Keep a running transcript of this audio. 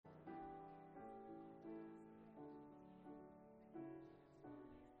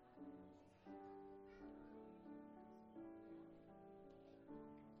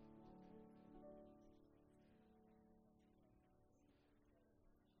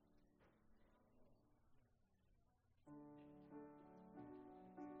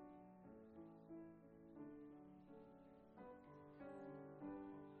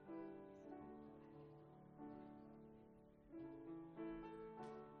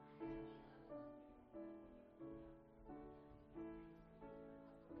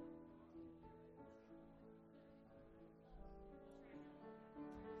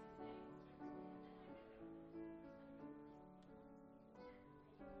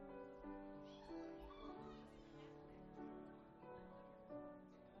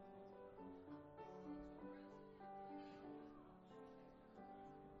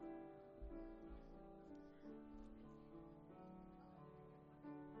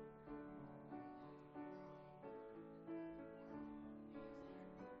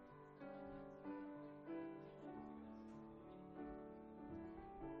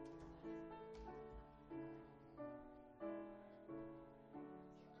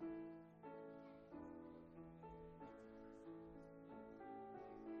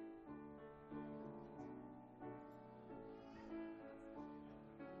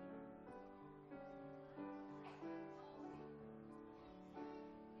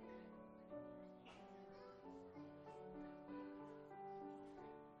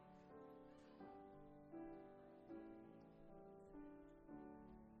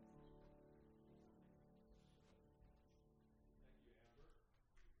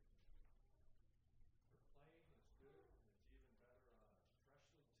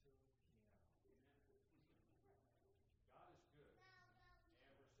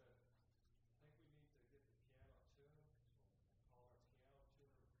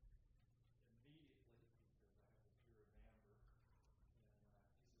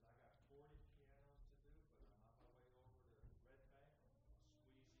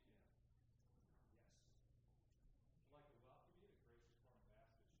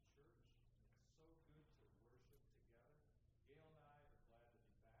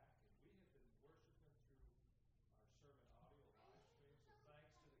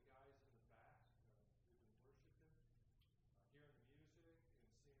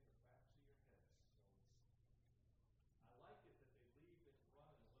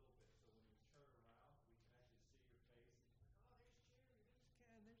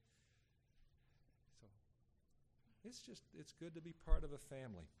it's good to be part of a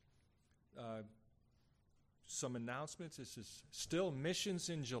family. Some announcements. This is still Missions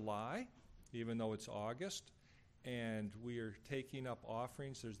in July, even though it's August. And we are taking up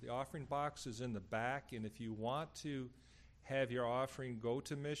offerings. There's the offering boxes in the back. And if you want to have your offering go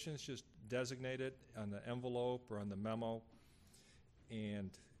to missions, just designate it on the envelope or on the memo. And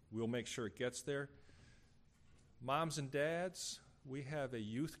we'll make sure it gets there. Moms and dads, we have a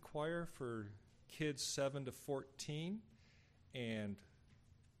youth choir for kids 7 to 14. And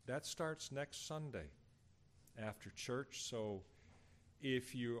that starts next Sunday after church. So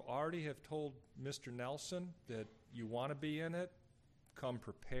if you already have told Mr. Nelson that you want to be in it, come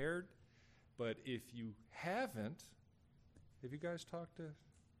prepared. But if you haven't, have you guys talked to?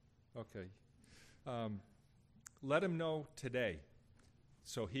 Okay. Let him know today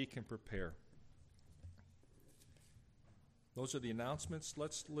so he can prepare. Those are the announcements.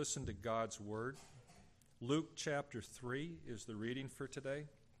 Let's listen to God's word. Luke chapter 3 is the reading for today.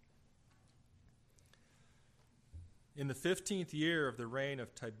 In the 15th year of the reign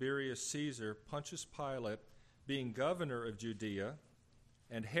of Tiberius Caesar, Pontius Pilate, being governor of Judea,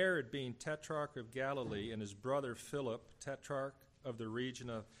 and Herod being tetrarch of Galilee, and his brother Philip, tetrarch of the region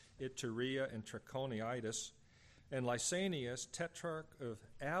of Iturea and Trachonitis, and Lysanias, tetrarch of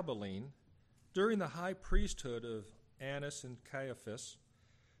Abilene, during the high priesthood of Annas and Caiaphas,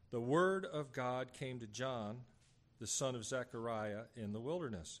 the word of God came to John, the son of Zechariah, in the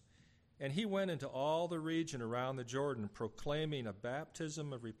wilderness. And he went into all the region around the Jordan, proclaiming a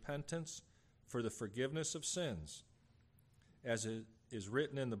baptism of repentance for the forgiveness of sins, as it is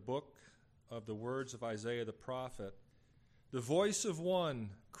written in the book of the words of Isaiah the prophet, the voice of one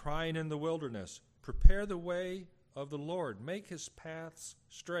crying in the wilderness, prepare the way of the Lord, make his paths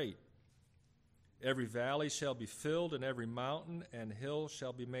straight. Every valley shall be filled, and every mountain and hill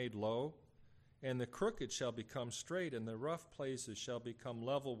shall be made low, and the crooked shall become straight, and the rough places shall become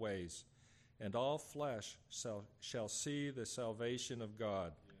level ways, and all flesh shall see the salvation of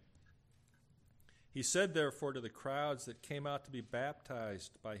God. He said, therefore, to the crowds that came out to be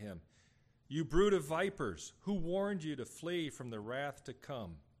baptized by him, you brood of vipers, who warned you to flee from the wrath to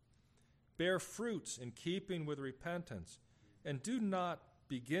come? Bear fruits in keeping with repentance, and do not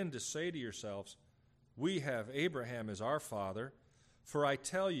begin to say to yourselves, we have Abraham as our father. For I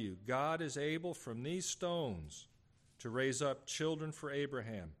tell you, God is able from these stones to raise up children for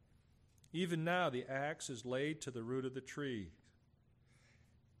Abraham. Even now the axe is laid to the root of the tree.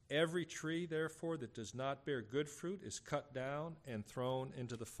 Every tree, therefore, that does not bear good fruit is cut down and thrown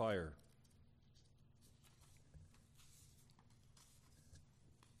into the fire.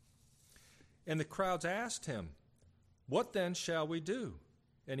 And the crowds asked him, what then shall we do?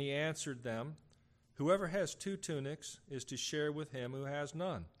 And he answered them, whoever has 2 tunics is to share with him who has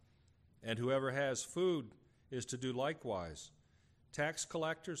none, and whoever has food is to do likewise. Tax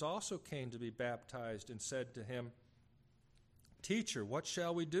collectors also came to be baptized and said to him, Teacher, what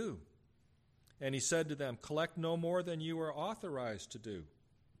shall we do? And he said to them, collect no more than you are authorized to do.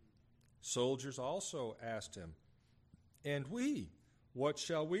 Soldiers also asked him, and we, what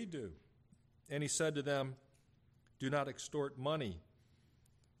shall we do? And he said to them, do not extort money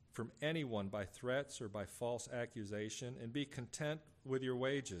from anyone by threats or by false accusation, and be content with your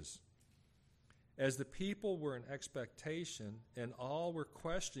wages. As the people were in expectation, and all were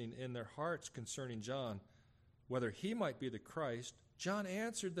questioning in their hearts concerning John, whether he might be the Christ, John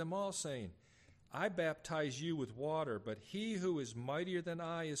answered them all, saying, I baptize you with water, but he who is mightier than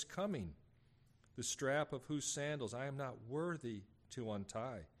I is coming, the strap of whose sandals I am not worthy to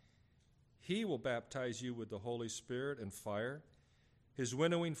untie. He will baptize you with the Holy Spirit and fire. His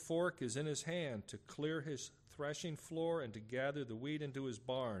winnowing fork is in his hand to clear his threshing floor and to gather the wheat into his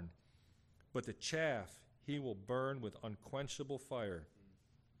barn. But the chaff he will burn with unquenchable fire.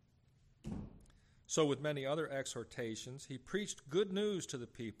 So with many other exhortations, he preached good news to the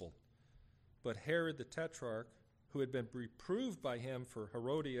people. But Herod the Tetrarch, who had been reproved by him for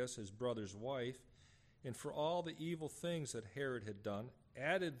Herodias, his brother's wife, and for all the evil things that Herod had done,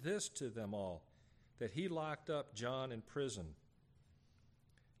 added this to them all, that he locked up John in prison.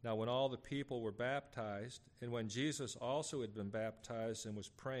 Now when all the people were baptized, and when Jesus also had been baptized and was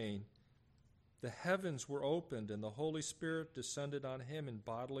praying, the heavens were opened, and the Holy Spirit descended on him in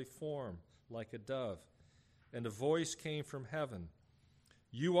bodily form, like a dove. And a voice came from heaven,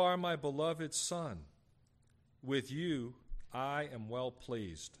 You are my beloved Son. With you I am well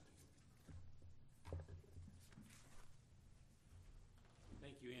pleased.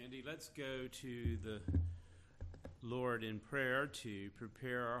 Thank you, Andy. Let's go to the Lord in prayer to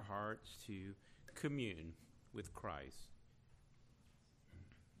prepare our hearts to commune with Christ.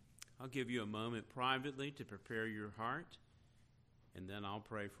 I'll give you a moment privately to prepare your heart, and then I'll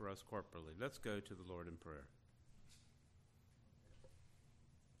pray for us corporately. Let's go to the Lord in prayer.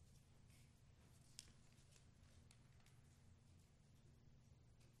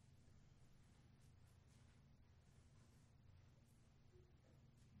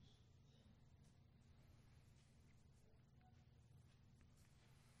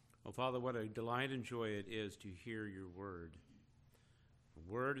 Oh, Father, what a delight and joy it is to hear your word,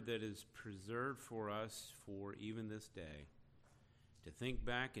 a word that is preserved for us for even this day, to think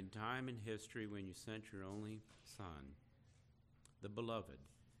back in time and history when you sent your only Son, the beloved,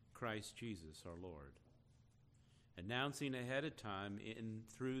 Christ Jesus our Lord, announcing ahead of time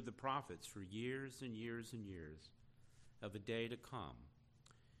through the prophets for years and years and years of a day to come.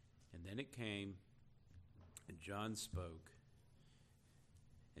 And then it came, and John spoke,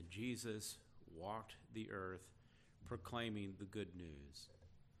 and Jesus walked the earth proclaiming the good news.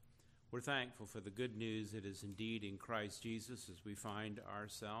 We're thankful for the good news that is indeed in Christ Jesus as we find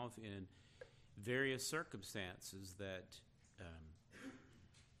ourselves in various circumstances that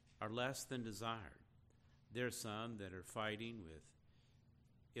are less than desired. There are some that are fighting with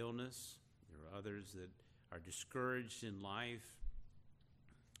illness. There are others that are discouraged in life,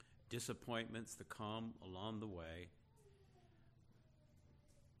 disappointments that come along the way.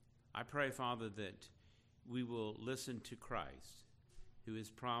 I pray, Father, that we will listen to Christ, who has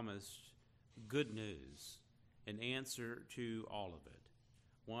promised good news, an answer to all of it,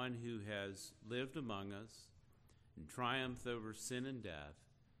 one who has lived among us and triumphed over sin and death,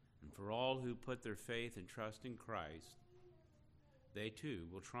 and for all who put their faith and trust in Christ, they too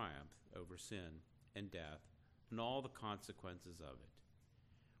will triumph over sin and death and all the consequences of it.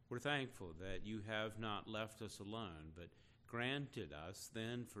 We're thankful that you have not left us alone, but granted us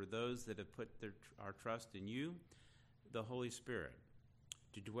then, for those that have put our trust in you, the Holy Spirit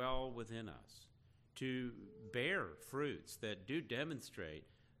to dwell within us, to bear fruits that do demonstrate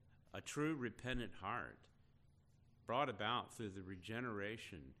a true repentant heart brought about through the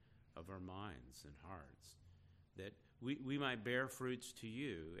regeneration of our minds and hearts, that we might bear fruits to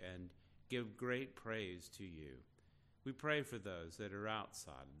you and give great praise to you. We pray for those that are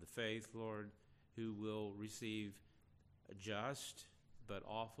outside of the faith, Lord, who will receive a just but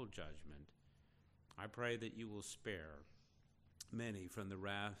awful judgment. I pray that you will spare many from the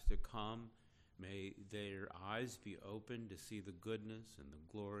wrath to come. May their eyes be opened to see the goodness and the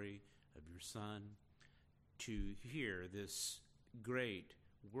glory of your Son, to hear this great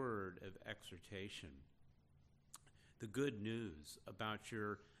word of exhortation, the good news about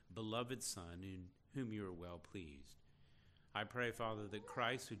your beloved Son in whom you are well pleased. I pray, Father, that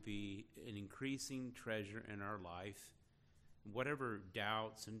Christ would be an increasing treasure in our life. Whatever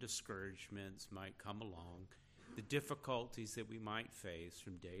doubts and discouragements might come along, the difficulties that we might face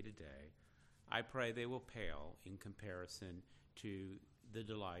from day to day, I pray they will pale in comparison to the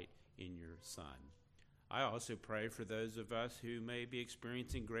delight in your Son. I also pray for those of us who may be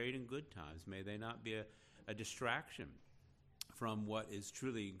experiencing great and good times. May they not be a distraction from what is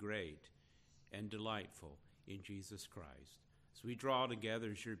truly great and delightful in Jesus Christ. As we draw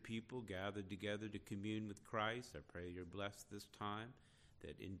together as your people, gathered together to commune with Christ, I pray you're blessed this time,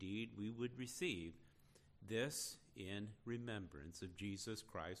 that indeed we would receive this in remembrance of Jesus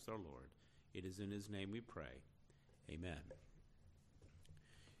Christ our Lord. It is in his name we pray. Amen.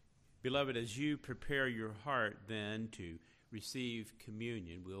 Beloved, as you prepare your heart then to receive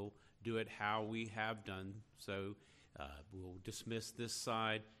communion, we'll do it how we have done so. We'll dismiss this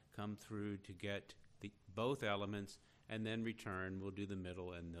side, come through to get both elements, and then return. We'll do the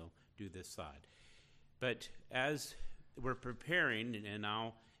middle, and they'll do this side. But as we're preparing, and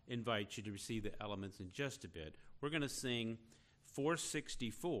I'll invite you to receive the elements in just a bit, we're going to sing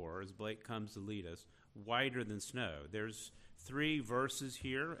 464 as Blake comes to lead us, Whiter Than Snow. There's 3 verses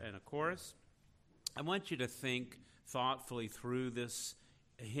here and a chorus. I want you to think thoughtfully through this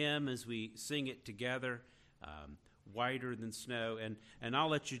hymn as we sing it together, Whiter Than Snow, and I'll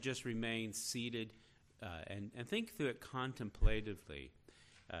let you just remain seated and think through it contemplatively.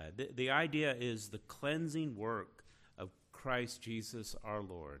 The idea is the cleansing work of Christ Jesus our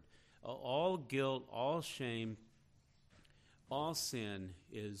Lord. All guilt, all shame, all sin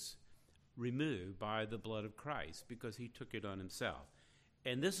is removed by the blood of Christ because he took it on himself.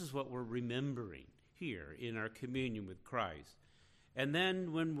 And this is what we're remembering here in our communion with Christ. And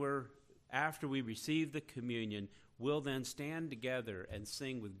then after we receive the communion, we'll then stand together and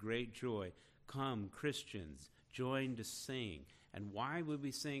sing with great joy, "Come, Christians, join to sing." And why would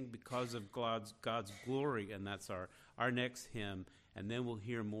we sing? Because of God's glory, and that's our next hymn, and then we'll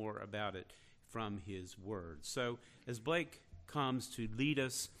hear more about it from his word. So as Blake comes to lead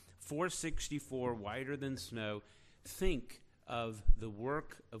us 464, whiter than snow. Think of the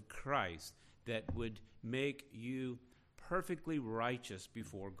work of Christ that would make you perfectly righteous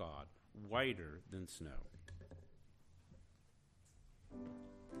before God, whiter than snow.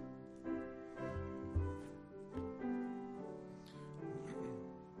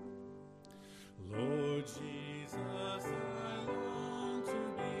 Lord Jesus, I long to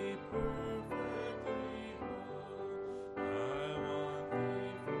be perfectly whole. I want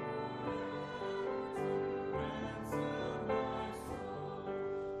thee forever to ransom my soul.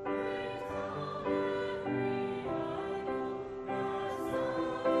 Break down every idol, thy Son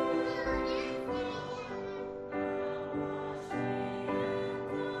is Lord. Now wash me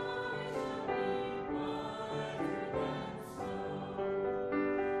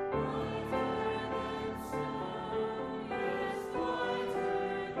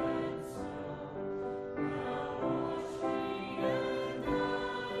and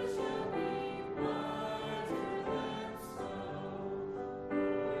I shall be whiter than snow.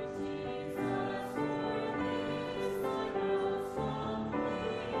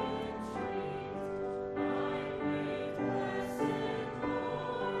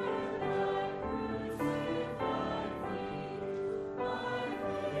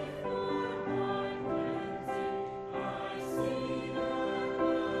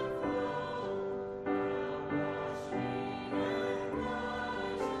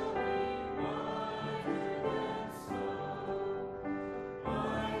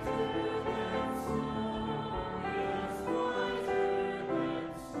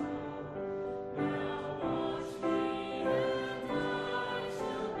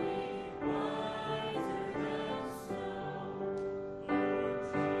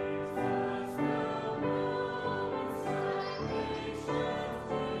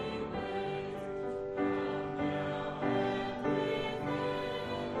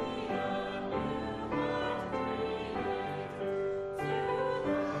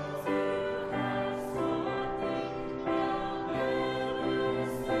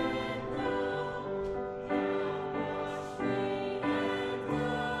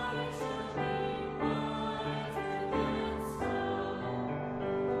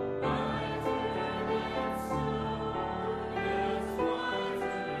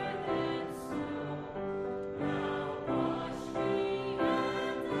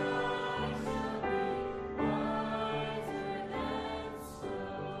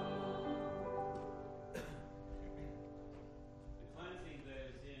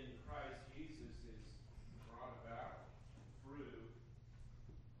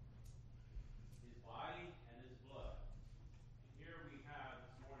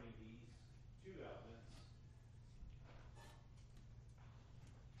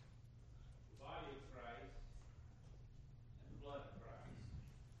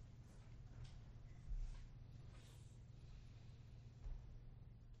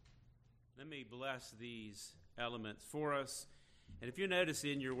 Let me bless these elements for us. And if you notice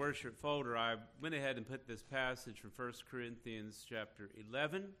in your worship folder, I went ahead and put this passage from 1 Corinthians chapter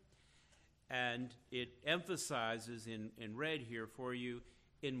 11, and it emphasizes in red here for you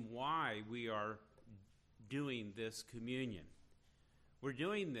in why we are doing this communion. We're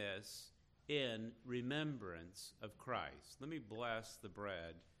doing this in remembrance of Christ. Let me bless the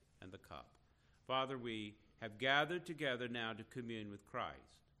bread and the cup. Father, we have gathered together now to commune with Christ.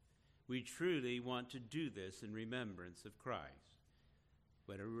 We truly want to do this in remembrance of Christ.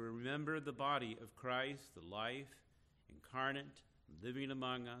 When we remember the body of Christ, the life, incarnate, living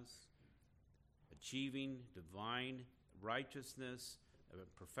among us, achieving divine righteousness,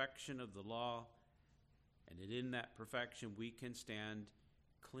 perfection of the law, and in that perfection we can stand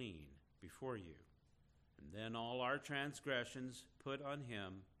clean before you. And then all our transgressions put on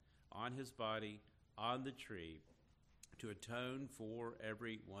him, on his body, on the tree, to atone for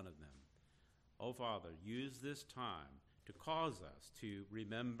every one of them. Oh, Father, use this time to cause us to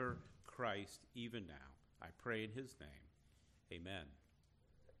remember Christ even now. I pray in his name. Amen.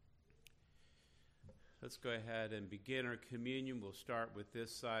 Let's go ahead and begin our communion. We'll start with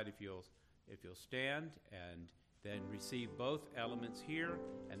this side if you'll stand, and then receive both elements here,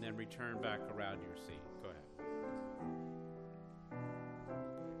 and then return back around your seat. Go ahead.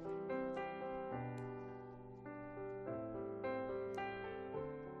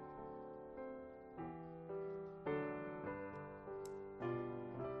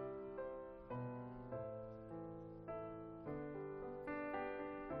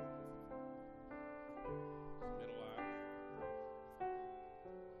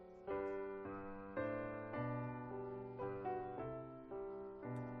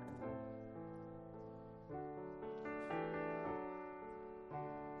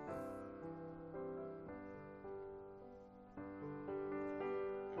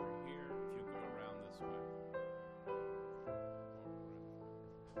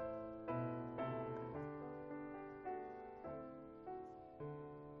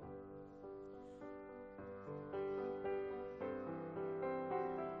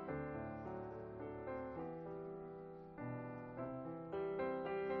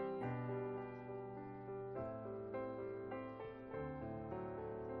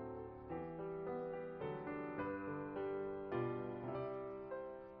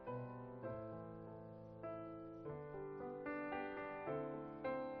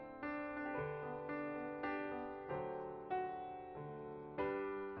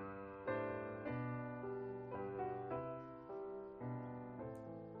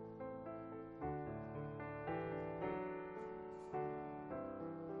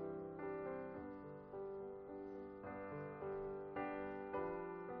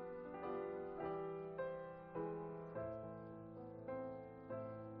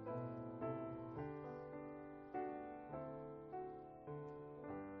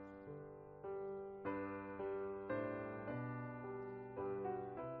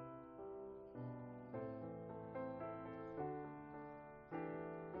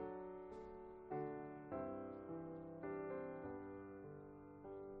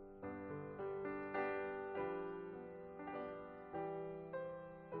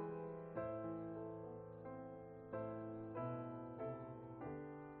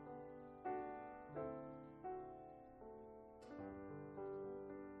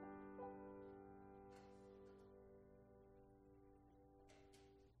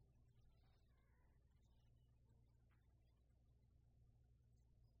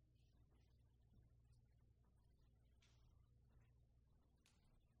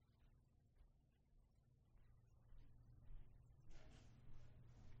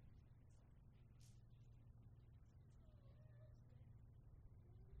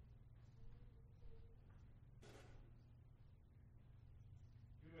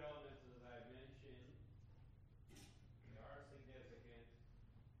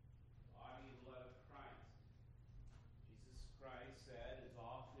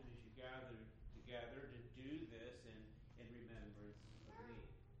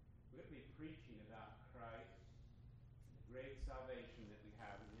 We're going to be preaching about Christ and the great salvation that we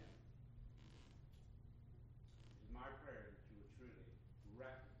have in Him. It is my prayer that you will truly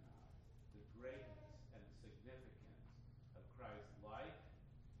recognize the greatness and the significance of Christ's life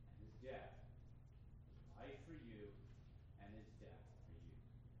and His death. His life for you and His death for you.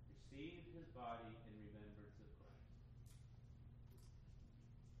 Receive His body in remembrance of Christ.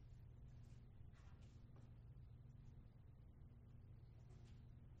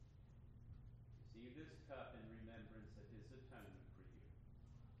 Receive this cup in remembrance of His atonement for you.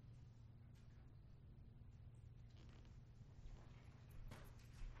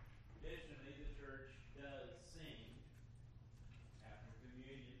 Traditionally, the church does sing after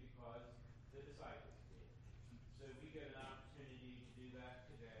communion because the disciples did. So we get an opportunity to do that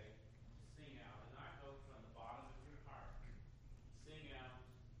today, to sing out. And I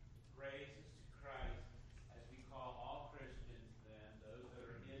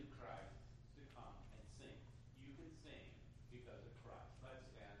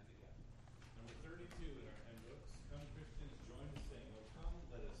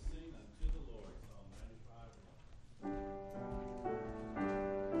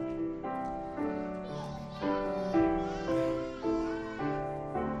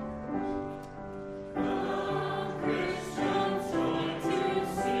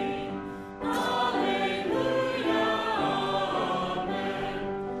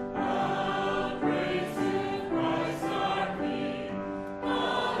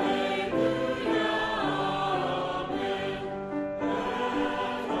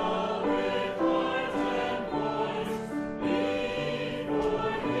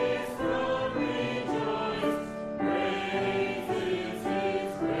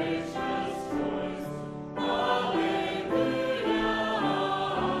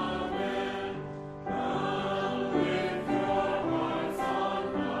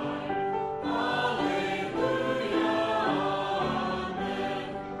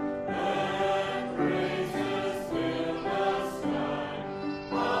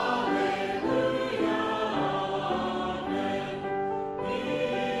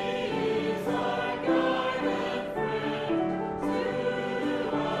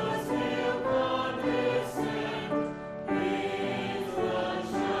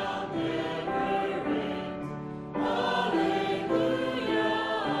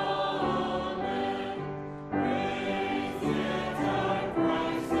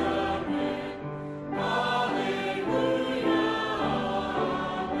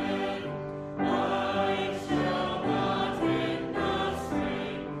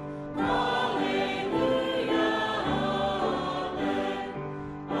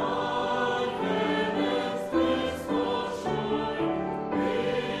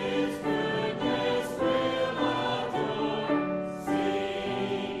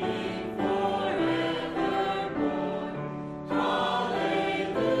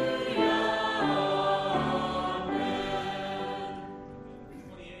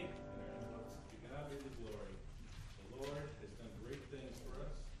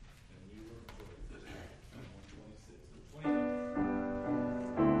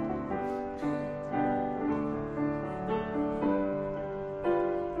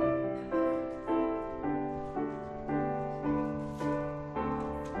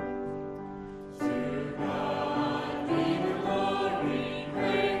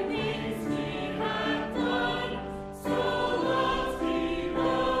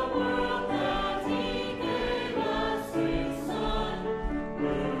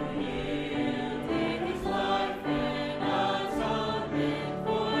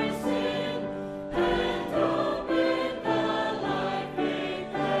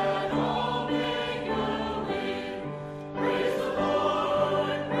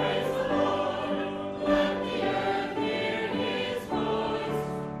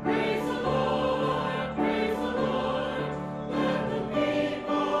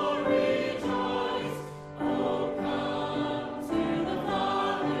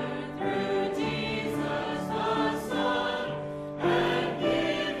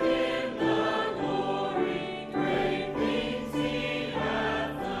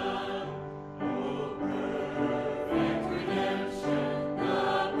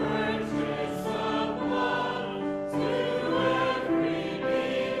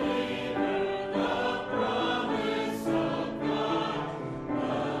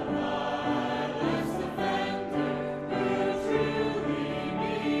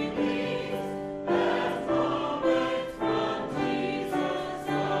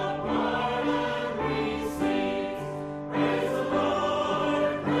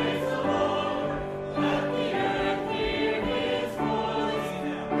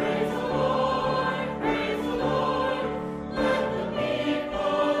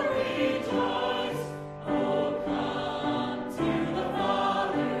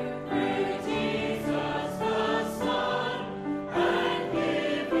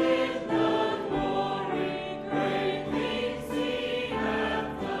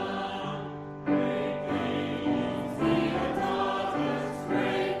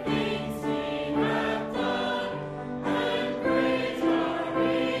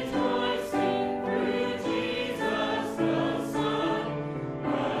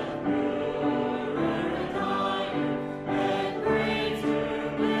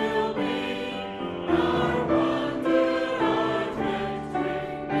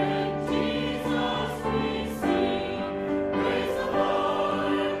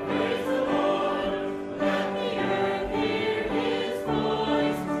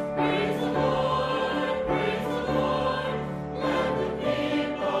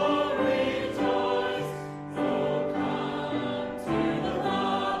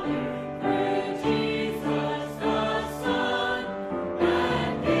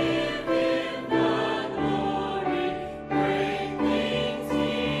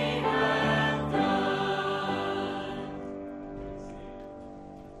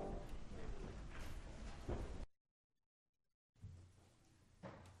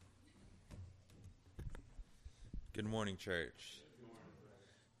Good morning, church.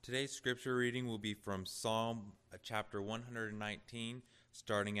 Today's scripture reading will be from Psalm chapter 119,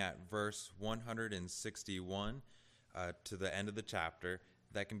 starting at verse 161 to the end of the chapter.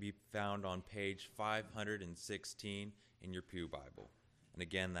 That can be found on page 516 in your Pew Bible. And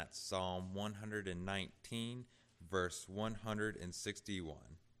again, that's Psalm 119, verse 161.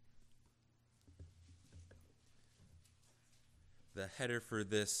 The header for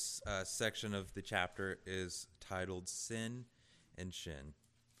this section of the chapter is titled Sin and Shin.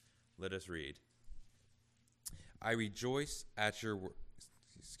 Let us read. I rejoice at your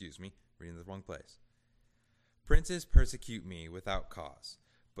reading the wrong place. Princes persecute me without cause,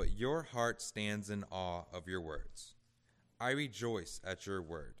 but your heart stands in awe of your words. I rejoice at your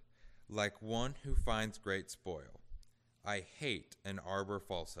word, like one who finds great spoil. I hate and arbor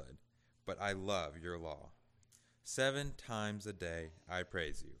falsehood, but I love your law. 7 times a day I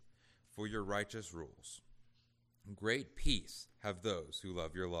praise you for your righteous rules. Great peace have those who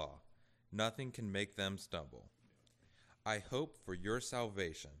love your law. Nothing can make them stumble. I hope for your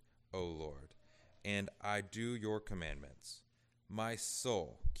salvation, O Lord, and I do your commandments. My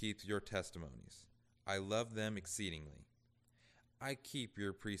soul keeps your testimonies. I love them exceedingly. I keep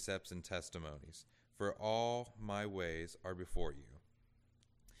your precepts and testimonies, for all my ways are before you.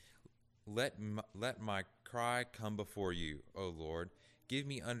 Let my cry come before you, O Lord. Give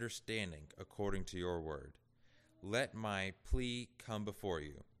me understanding according to your word. Let my plea come before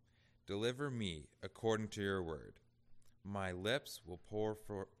you. Deliver me according to your word. My lips will pour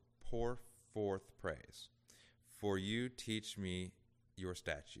forth praise, for you teach me your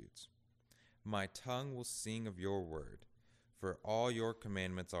statutes. My tongue will sing of your word, for all your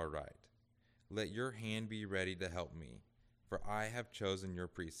commandments are right. Let your hand be ready to help me, for I have chosen your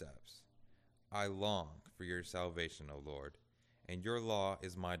precepts. I long for your salvation, O Lord, and your law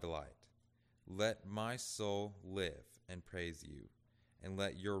is my delight. Let my soul live and praise you, and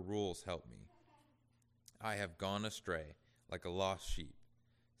let your rules help me. I have gone astray like a lost sheep.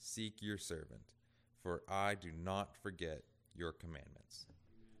 Seek your servant, for I do not forget your commandments.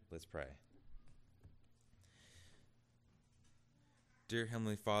 Let's pray. Dear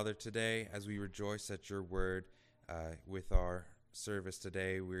Heavenly Father, today as we rejoice at your word with our service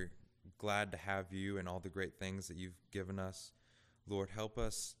today, we're glad to have you and all the great things that you've given us. Lord, help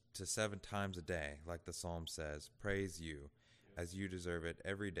us to 7 times a day, like the psalm says, praise you as you deserve it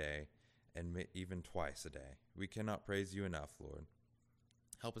every day and even twice a day. We cannot praise you enough, Lord.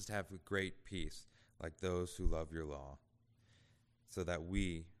 Help us to have great peace like those who love your law, so that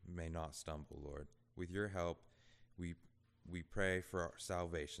we may not stumble, Lord. With your help, we pray for our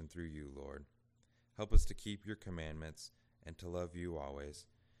salvation through you, Lord. Help us to keep your commandments and to love you always.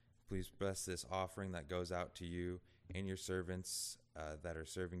 Please bless this offering that goes out to you and your servants that are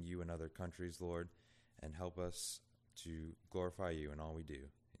serving you in other countries, Lord, and help us to glorify you in all we do.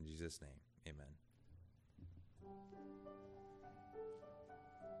 In Jesus' name, amen.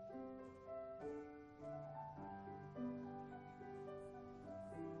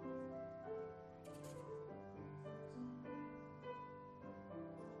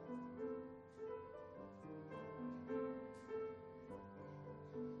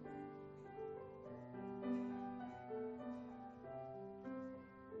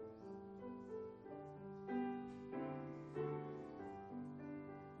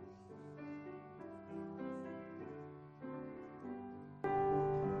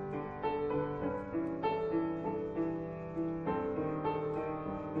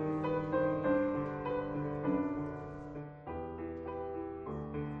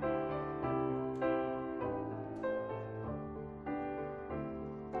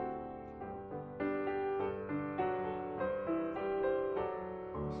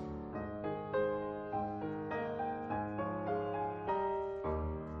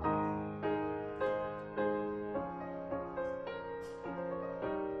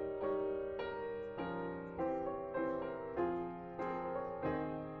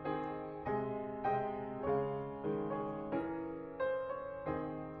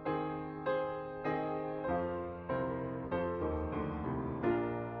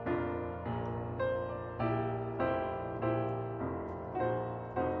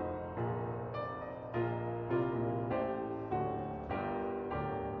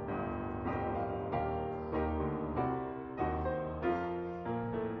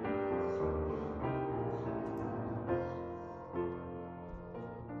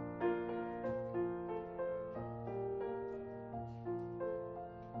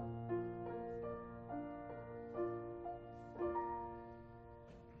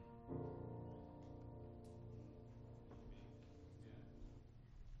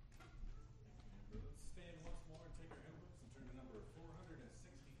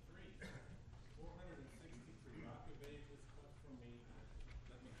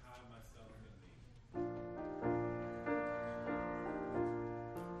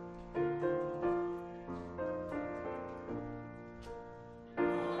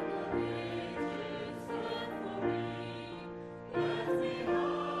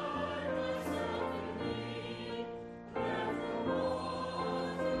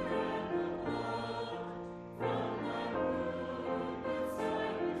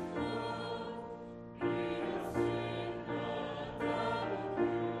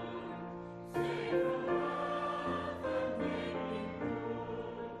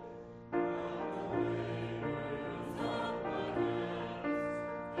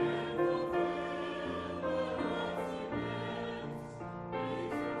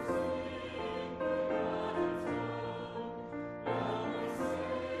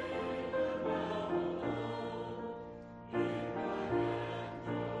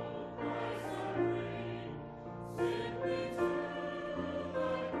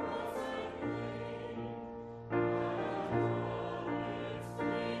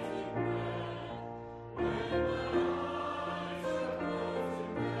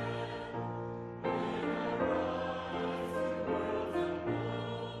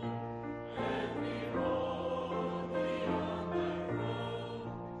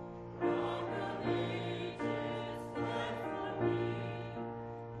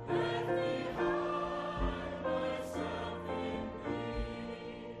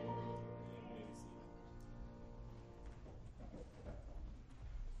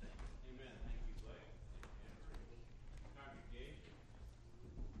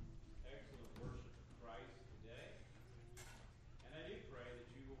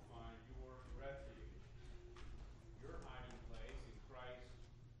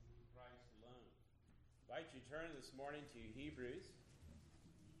 invite you to turn this morning to Hebrews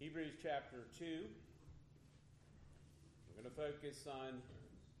chapter 2. We're going to focus on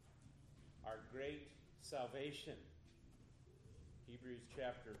our great salvation. Hebrews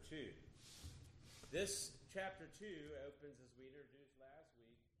chapter 2. This chapter 2 opens, as we introduced last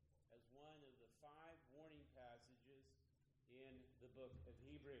week, as one of the 5 warning passages in the book of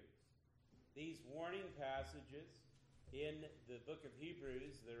Hebrews. These warning passages in the book of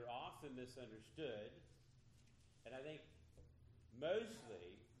Hebrews, they're often misunderstood, and I think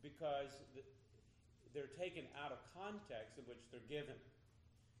mostly because they're taken out of context in which they're given.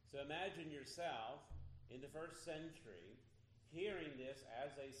 So imagine yourself in the first century hearing this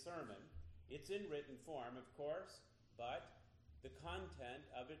as a sermon. It's in written form, of course, but the content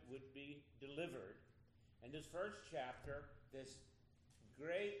of it would be delivered. And this first chapter, this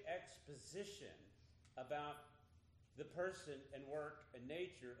great exposition about the person and work and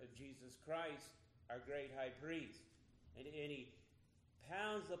nature of Jesus Christ, our great high priest. And he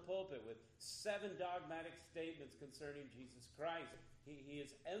pounds the pulpit with 7 dogmatic statements concerning Jesus Christ. He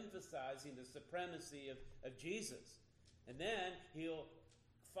is emphasizing the supremacy of Jesus. And then he'll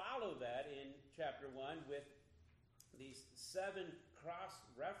follow that in chapter 1 with these 7 cross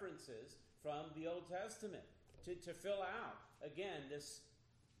references from the Old Testament to fill out, again, this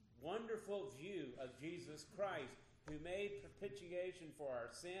wonderful view of Jesus Christ, who made propitiation for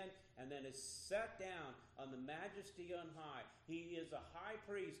our sin and then is set down on the majesty on high. He is a high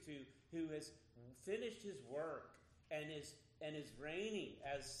priest who has finished his work and is reigning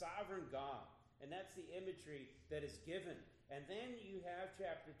as sovereign God. And that's the imagery that is given. And then you have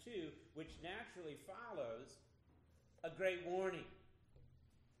chapter 2, which naturally follows a great warning.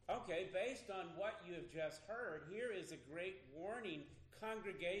 Okay, based on what you have just heard, here is a great warning,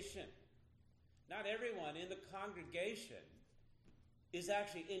 congregation. Not everyone in the congregation is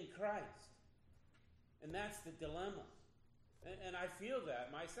actually in Christ. And that's the dilemma. And I feel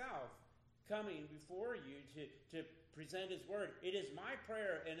that myself coming before you to present his word. It is my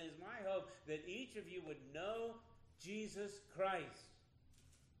prayer and it is my hope that each of you would know Jesus Christ.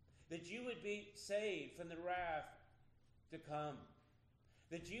 That you would be saved from the wrath to come.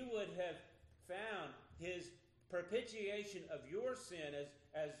 That you would have found his propitiation of your sin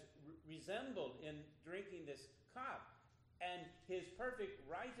as resembled in drinking this cup, and his perfect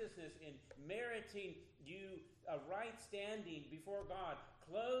righteousness in meriting you a right standing before God,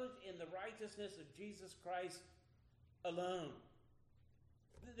 clothed in the righteousness of Jesus Christ alone.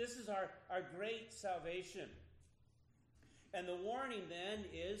 This is our great salvation. And the warning then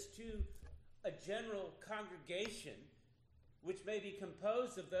is to a general congregation, which may be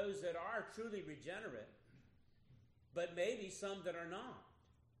composed of those that are truly regenerate, but maybe some that are not.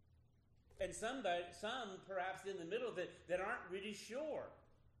 And some perhaps in the middle that aren't really sure.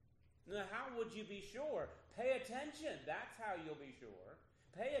 Now, how would you be sure? Pay attention. That's how you'll be sure.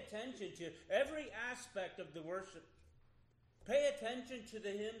 Pay attention to every aspect of the worship. Pay attention to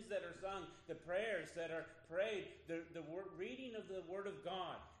the hymns that are sung, the prayers that are prayed, the reading of the Word of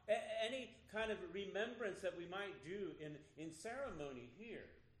God, any kind of remembrance that we might do in ceremony here.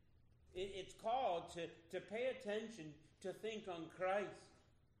 It's called to pay attention, to think on Christ.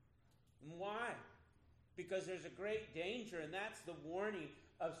 And why? Because there's a great danger, and that's the warning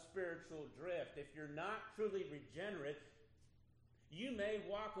of spiritual drift. If you're not truly regenerate, you may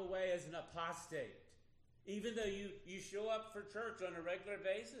walk away as an apostate. Even though you show up for church on a regular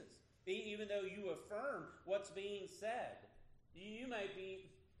basis, even though you affirm what's being said, you might be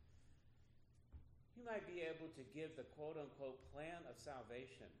able to give the quote-unquote plan of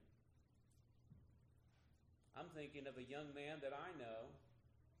salvation. I'm thinking of a young man that I know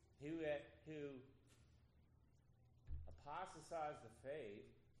who apostatized the faith.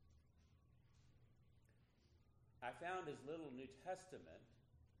 I found his little New Testament,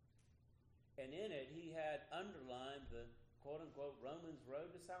 and in it he had underlined the quote-unquote Romans road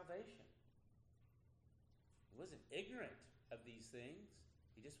to salvation. He wasn't ignorant of these things.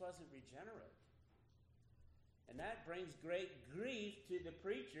 He just wasn't regenerate. And that brings great grief to the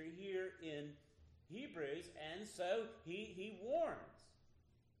preacher here in Hebrews, and so he warns.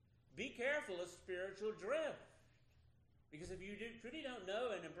 Be careful of spiritual drift. Because if you truly don't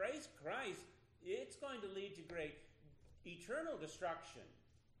know and embrace Christ, it's going to lead to great eternal destruction.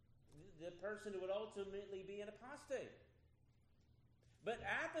 The person who would ultimately be an apostate. But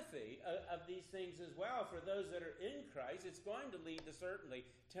apathy of these things as well, for those that are in Christ, it's going to lead to certainly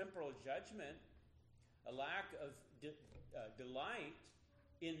temporal judgment, a lack of delight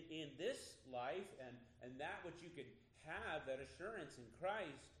in this life and that which you could have, that assurance in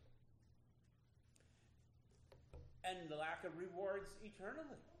Christ, and the lack of rewards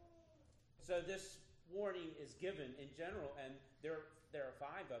eternally. So this warning is given in general, and there are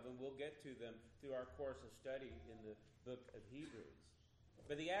 5 of them. We'll get to them through our course of study in the book of Hebrews.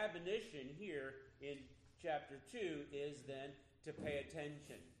 But the admonition here in chapter 2 is then to pay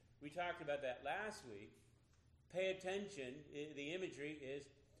attention. We talked about that last week. Pay attention. The imagery is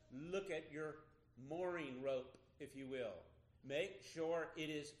look at your mooring rope, if you will. Make sure it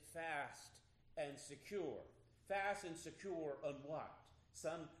is fast and secure. Fast and secure on what?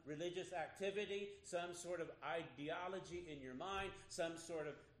 Some religious activity, some sort of ideology in your mind, some sort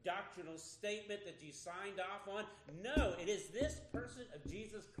of doctrinal statement that you signed off on. No, it is this person of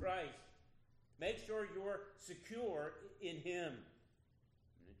Jesus Christ. Make sure you're secure in Him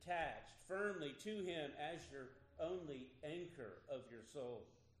and attached firmly to Him as your only anchor of your soul.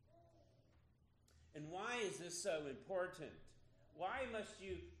 And why is this so important? Why must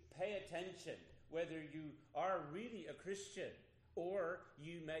you pay attention whether you are really a Christian or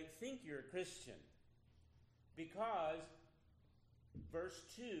you may think you're a Christian? Because verse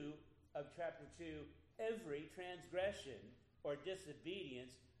 2 of chapter 2, every transgression or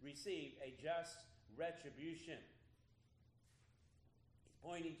disobedience received a just retribution. He's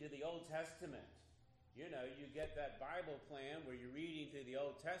pointing to the Old Testament. You know, you get that Bible plan where you're reading through the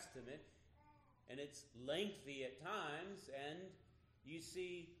Old Testament, and it's lengthy at times, and you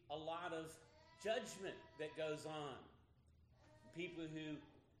see a lot of judgment that goes on. People who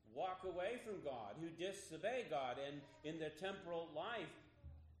walk away from God, who disobey God, and in their temporal life,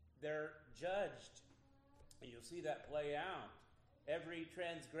 they're judged. And you'll see that play out. Every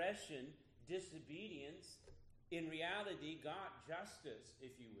transgression, disobedience, in reality got justice,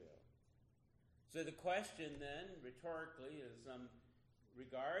 if you will. So the question then, rhetorically, in some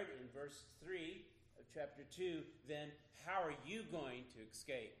regard, in verse 3 of chapter 2, then how are you going to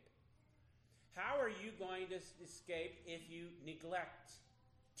escape? How are you going to escape if you neglect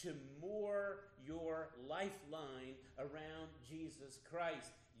to moor your lifeline around Jesus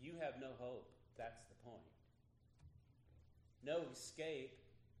Christ? You have no hope. That's the point. No escape,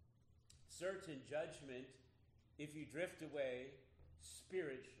 certain judgment if you drift away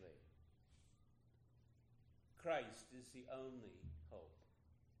spiritually. Christ is the only hope.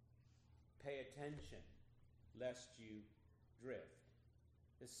 Pay attention lest you drift.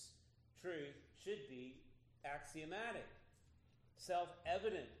 This truth should be axiomatic,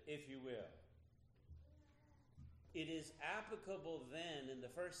 self-evident, if you will. It is applicable then in the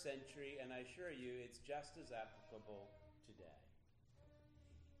first century, and I assure you it's just as applicable today.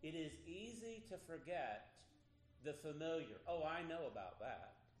 It is easy to forget the familiar. Oh, I know about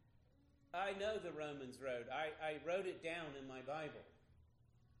that. I know the Romans Road. I wrote it down in my Bible.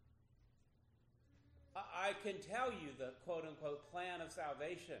 I can tell you the quote-unquote plan of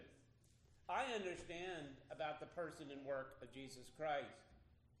salvation. I understand about the person and work of Jesus Christ,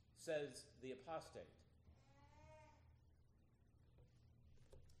 says the apostate.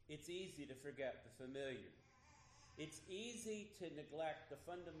 It's easy to forget the familiar. It's easy to neglect the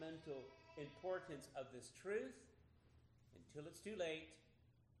fundamental importance of this truth until it's too late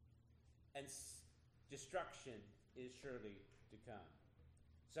and destruction is surely to come.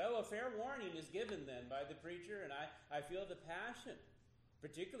 So a fair warning is given then by the preacher, and I feel the passion,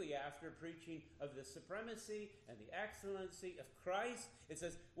 particularly after preaching of the supremacy and the excellency of Christ. It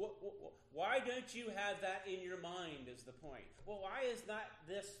says, why don't you have that in your mind is the point. Well, why is not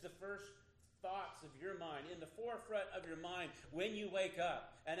this the first thoughts of your mind, in the forefront of your mind when you wake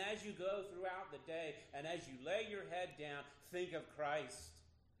up? And as you go throughout the day, and as you lay your head down, think of Christ.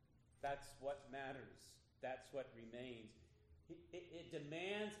 That's what matters. That's what remains. It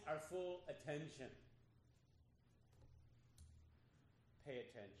demands our full attention. Pay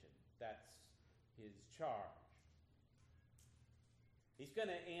attention. That's his charge. He's going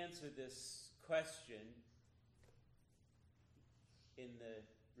to answer this question in the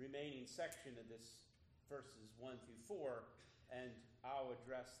remaining section of this verses 1 through 4, and I'll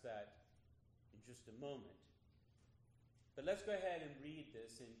address that in just a moment. But let's go ahead and read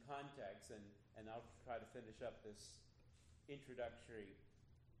this in context, and I'll try to finish up this introductory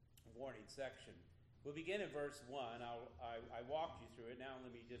warning section. We'll begin in verse 1. I walked you through it. Now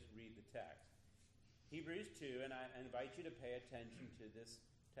let me just read the text. Hebrews 2, and I invite you to pay attention to this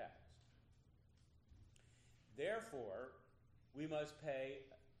text. Therefore, we must pay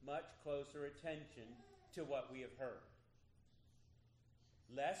much closer attention to what we have heard,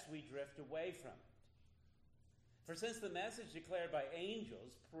 lest we drift away from it. For since the message declared by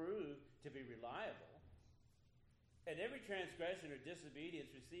angels proved to be reliable, and every transgression or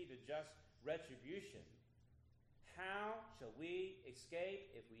disobedience received a just retribution, how shall we escape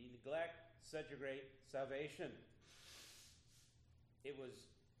if we neglect such a great salvation? It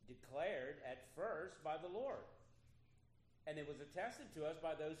was declared at first by the Lord, and it was attested to us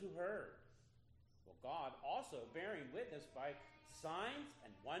by those who heard. Well, God also bearing witness by signs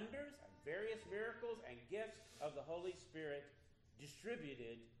and wonders and various miracles and gifts of the Holy Spirit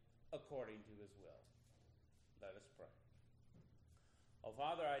distributed according to his will. Let us pray. Oh,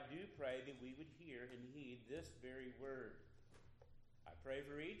 Father, I do pray that we would hear and heed this very word. I pray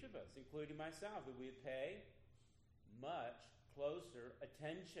for each of us, including myself, that we would pay much closer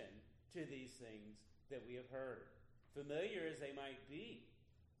attention to these things that we have heard. Familiar as they might be,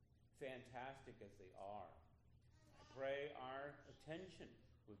 fantastic as they are. I pray our attention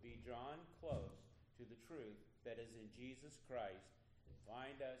would be drawn close to the truth that is in Jesus Christ and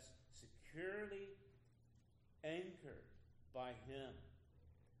find us securely anchored by him,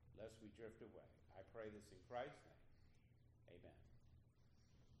 lest we drift away. I pray this in Christ's name. Amen.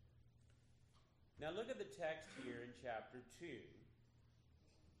 Now look at the text here in chapter 2,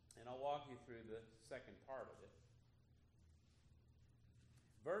 and I'll walk you through the second part of it.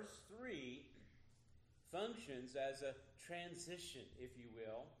 Verse 3 functions as a transition, if you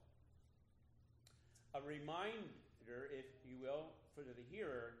will, a reminder, if you will, for the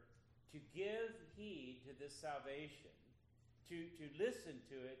hearer to give heed to this salvation, to listen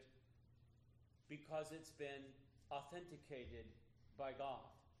to it because it's been authenticated by God.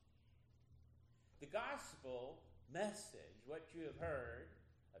 The gospel message, what you have heard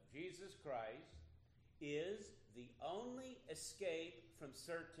of Jesus Christ, is the only escape from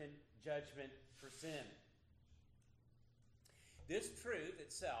certain judgment for sin. This truth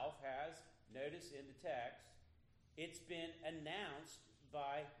itself has, notice in the text, it's been announced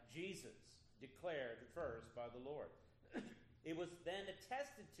by Jesus, declared first by the Lord. It was then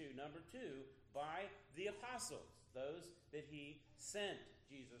attested to, number 2, by the apostles, those that he sent,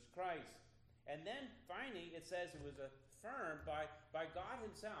 Jesus Christ. And then finally it says it was affirmed by God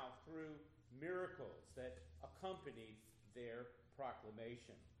himself through miracles that accompanied their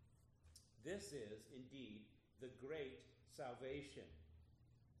proclamation. This is indeed the great salvation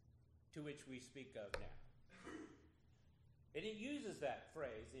to which we speak of now. And it uses that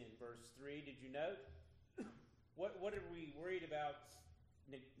phrase in verse 3. Did you note? What are we worried about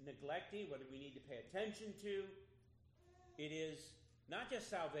neglecting? What do we need to pay attention to? It is not just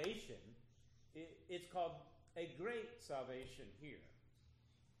salvation. It's called a great salvation here.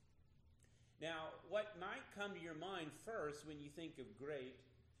 Now, what might come to your mind first when you think of great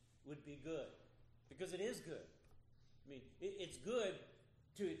would be good, because it is good. I mean, it's good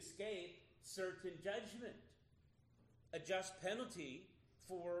to escape certain judgment, a just penalty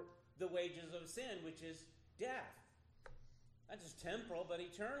for the wages of sin, which is death. Not just temporal, but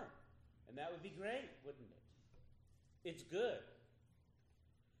eternal. And that would be great, wouldn't it? It's good.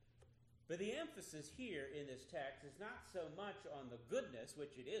 But the emphasis here in this text is not so much on the goodness,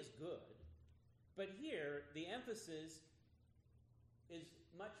 which it is good, but here the emphasis is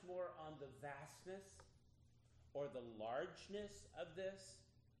much more on the vastness or the largeness of this.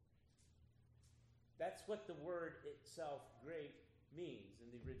 That's what the word itself, great, means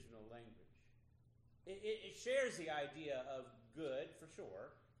in the original language. It shares the idea of good, for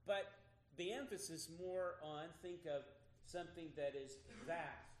sure, but the emphasis more on, think of something that is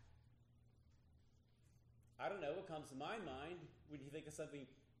vast. I don't know what comes to my mind when you think of something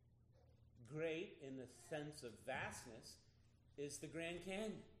great in the sense of vastness is the Grand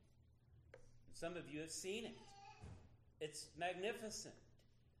Canyon. Some of you have seen it. It's magnificent.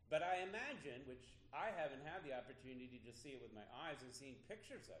 But I imagine, which I haven't had the opportunity to just see it with my eyes and seen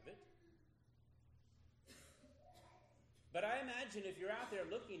pictures of it, but I imagine if you're out there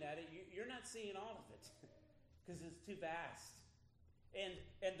looking at it, you're not seeing all of it because it's too vast. And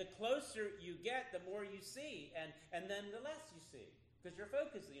the closer you get, the more you see, and then the less you see, because you're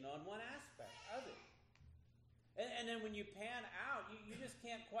focusing on one aspect of it. And then when you pan out, you just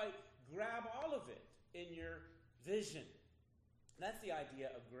can't quite grab all of it in your vision. That's the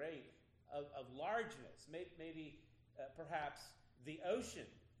idea of great, of largeness, maybe perhaps the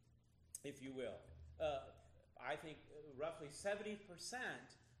ocean, if you will. I think roughly 70%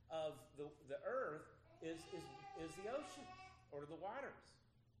 of the earth is the ocean or the waters.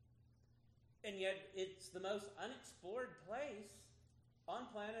 And yet it's the most unexplored place on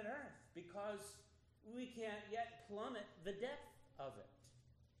planet Earth because we can't yet plummet the depth of it.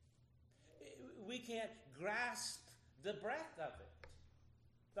 We can't grasp the breadth of it,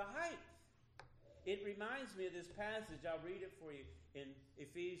 the height. It reminds me of this passage. I'll read it for you in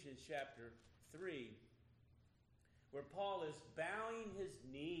Ephesians chapter 3, where Paul is bowing his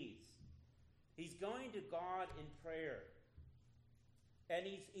knees. He's going to God in prayer. And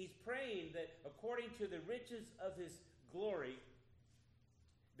he's praying that according to the riches of his glory,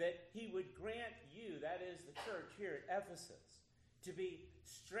 that would grant you, that is the church here at Ephesus, to be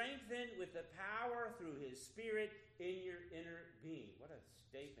strengthened with the power through his Spirit in your inner being. What a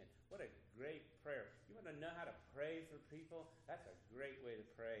statement. What a great prayer. You want to know how to pray for people? That's a great way to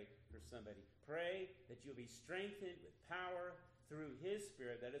pray for somebody. Pray that you'll be strengthened with power through his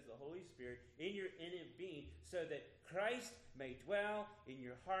Spirit, that is the Holy Spirit, in your inner being, so that Christ may dwell in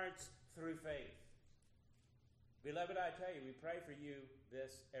your hearts through faith. Beloved, I tell you, we pray for you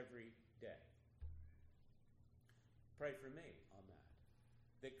this every day. Pray for me on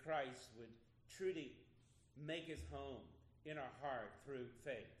that Christ would truly make his home in our heart through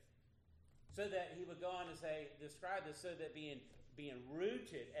faith. So that he would go on to say, describe this, so that being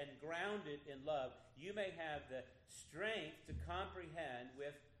rooted and grounded in love, you may have the strength to comprehend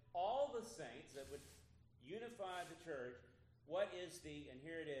with all the saints that would unify the church what is and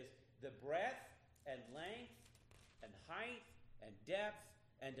here it is, the breadth and length and height and depth,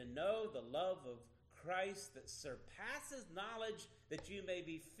 and to know the love of Christ that surpasses knowledge, that you may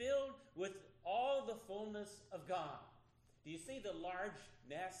be filled with all the fullness of God. Do you see the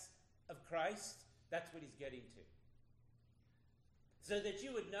largeness of Christ? That's what he's getting to. So that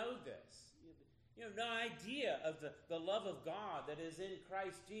you would know this. You have no idea of the love of God that is in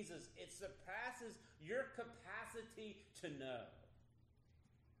Christ Jesus. It surpasses your capacity to know.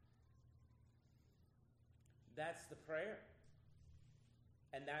 That's the prayer.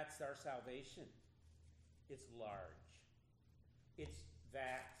 And that's our salvation. It's large. It's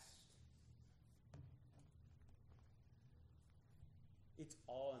vast. It's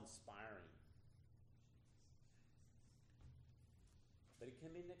awe-inspiring. But it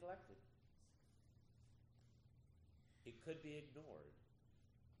can be neglected. It could be ignored.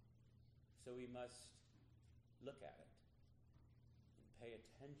 So we must look at it and pay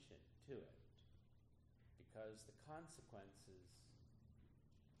attention to it, because the consequences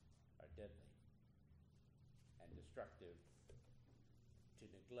are deadly and destructive to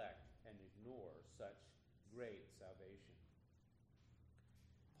neglect and ignore such great salvation.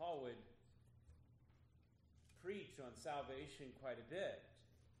 Paul would preach on salvation quite a bit.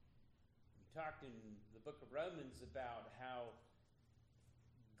 He talked in the book of Romans about how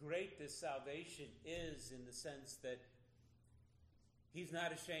great this salvation is, in the sense that he's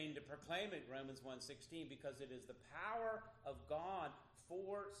not ashamed to proclaim it, Romans 1:16, because it is the power of God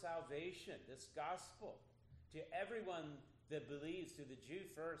for salvation, this gospel, to everyone that believes, to the Jew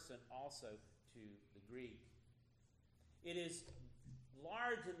first and also to the Greek. It is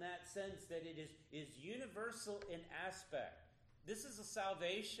large in that sense that it is universal in aspect. This is a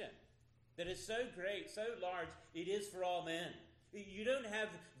salvation that is so great, so large, it is for all men. You don't have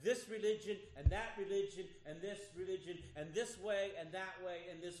this religion and that religion and this religion and this way and that way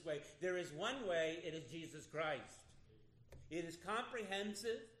and this way. There is one way, it is Jesus Christ. It is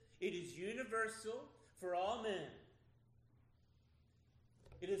comprehensive, it is universal for all men.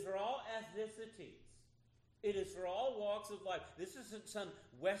 It is for all ethnicities. It is for all walks of life. This isn't some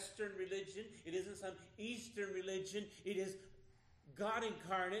Western religion. It isn't some Eastern religion. It is God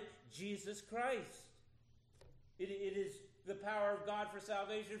incarnate, Jesus Christ. It is the power of God for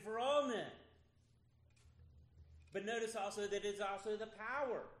salvation for all men. But notice also that it is also the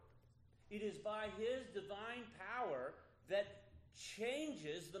power. It is by his divine power that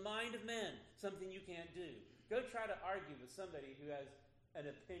changes the mind of men, something you can't do. Go try to argue with somebody who has an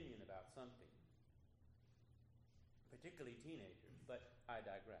opinion about something, particularly teenagers, but I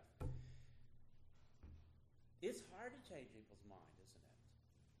digress. It's hard to change people's mind, isn't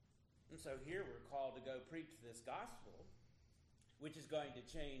it? And so here we're called to go preach this gospel, which is going to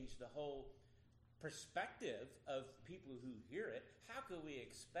change the whole perspective of people who hear it. How could we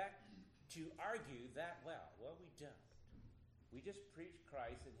expect to argue that well? Well, we don't. We just preach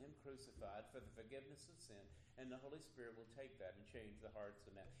Christ and him crucified for the forgiveness of sin, and the Holy Spirit will take that and change the hearts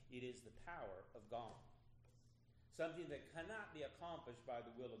of men. It is the power of God. Something that cannot be accomplished by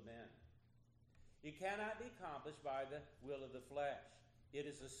the will of men. It cannot be accomplished by the will of the flesh. It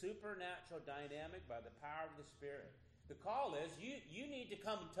is a supernatural dynamic by the power of the Spirit. The call is you need to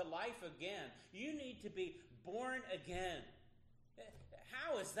come to life again. You need to be born again.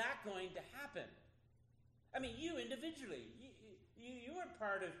 How is that going to happen? I mean, you individually, you weren't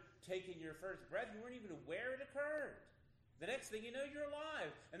part of taking your first breath. You weren't even aware it occurred. The next thing you know, you're alive.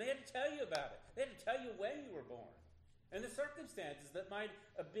 And they had to tell you about it. They had to tell you when you were born. And the circumstances that might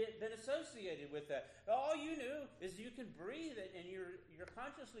have been associated with that. All you knew is you can breathe and you're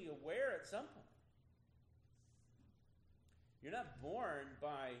consciously aware at some point. You're not born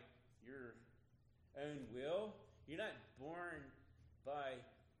by your own will. You're not born by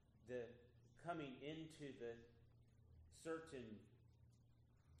the coming into the certain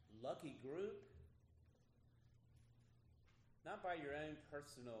lucky group, not by your own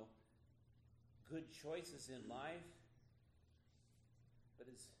personal good choices in life, but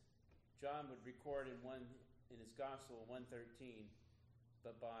as John would record in his Gospel 1:13,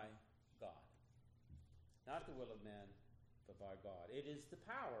 but by God. Not the will of man, but by God. It is the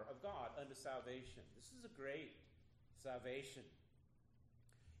power of God unto salvation. This is a great salvation.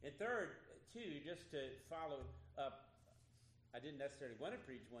 And third, too, just to follow up, I didn't necessarily want to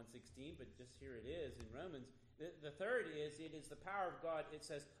preach 1:16, but just here it is in Romans. The third is, it is the power of God. It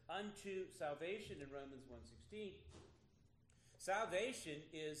says, unto salvation in Romans 1:16. Salvation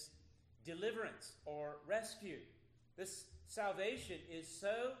is deliverance or rescue. This salvation is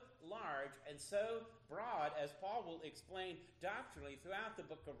so large and so broad, as Paul will explain doctrinally throughout the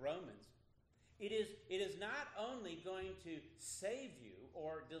book of Romans. It is not only going to save you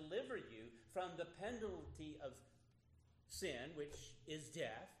or deliver you from the penalty of sin, which is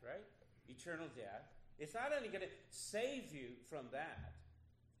death, right? Eternal death. It's not only going to save you from that,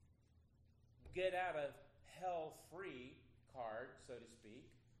 get out of hell free card, so to speak.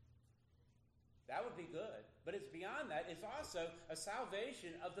 That would be good. But it's beyond that. It's also a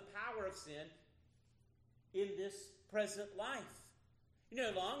salvation of the power of sin in this present life.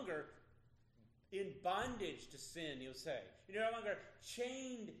 You're no longer in bondage to sin, you'll say. You're no longer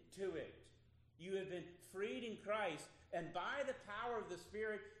chained to it. You have been freed in Christ. And by the power of the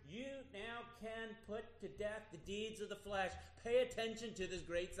Spirit, you now can put to death the deeds of the flesh. Pay attention to this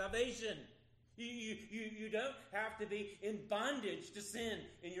great salvation. You don't have to be in bondage to sin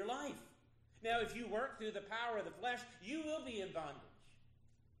in your life. Now, if you work through the power of the flesh, you will be in bondage.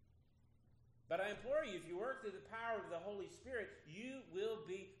 But I implore you, if you work through the power of the Holy Spirit, you will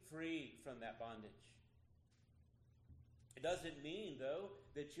be freed from that bondage. It doesn't mean, though,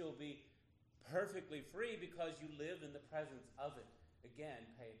 that you'll be perfectly free because you live in the presence of it. Again,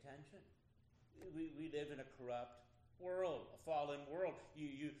 pay attention. We live in a corrupt world, a fallen world.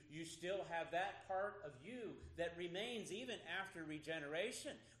 You still have that part of you that remains even after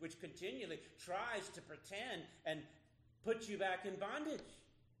regeneration, which continually tries to pretend and put you back in bondage,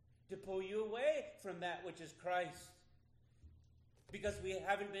 to pull you away from that which is Christ. Because we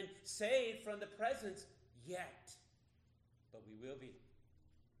haven't been saved from the presence yet. But we will be.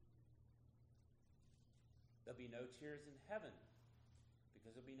 There'll be no tears in heaven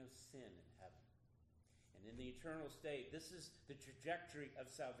because there'll be no sin in heaven. And in the eternal state, this is the trajectory of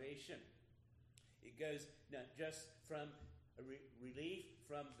salvation. It goes not just from a relief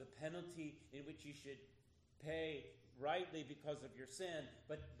from the penalty in which you should pay rightly because of your sin,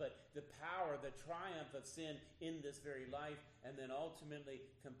 but the power, the triumph of sin in this very life, and then ultimately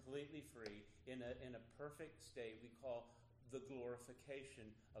completely free in a perfect state we call the glorification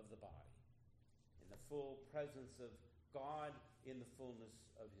of the body. In the full presence of God in the fullness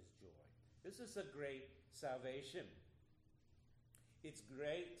of his joy. This is a great salvation. It's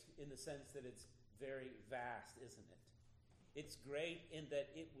great in the sense that it's very vast, isn't it? It's great in that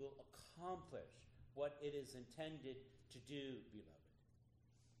it will accomplish what it is intended to do, beloved.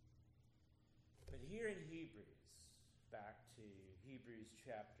 But here in Hebrews, back to Hebrews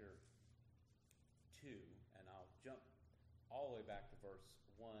chapter 2, and I'll jump all the way back to verse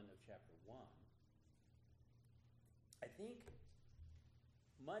 1 of chapter 1. I think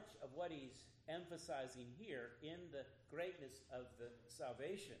much of what he's emphasizing here in the greatness of the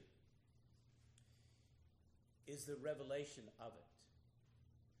salvation is the revelation of it,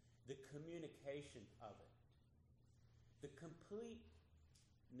 the communication of it, the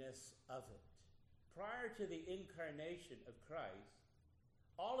completeness of it. Prior to the incarnation of Christ,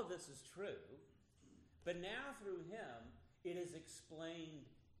 all of this is true, but now through him, it is explained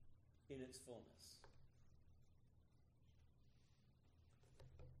in its fullness.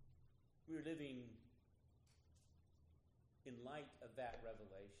 We're living in light of that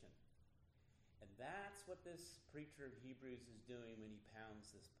revelation. And that's what this preacher of Hebrews is doing when he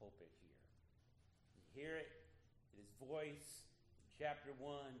pounds this pulpit here. You hear it in his voice in chapter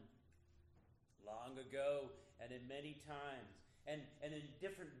 1, long ago, and in many times, and in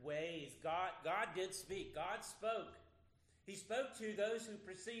different ways. God did speak. God spoke. He spoke to those who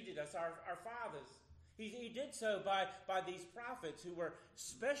preceded us, our fathers. He did so by these prophets who were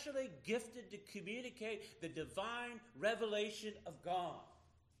specially gifted to communicate the divine revelation of God.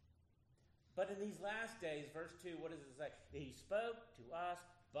 But in these last days, verse 2, what does it say? He spoke to us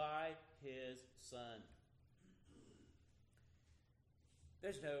by his Son.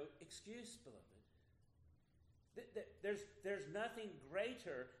 There's no excuse, beloved. There's nothing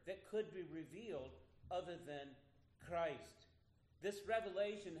greater that could be revealed other than Christ. This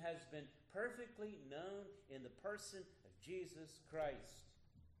revelation has been perfectly known in the person of Jesus Christ.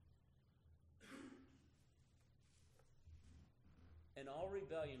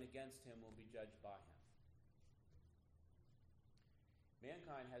 rebellion against him will be judged by him.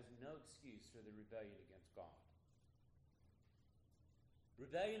 Mankind has no excuse for the rebellion against God.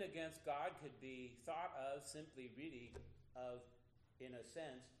 Rebellion against God could be thought of simply really of, in a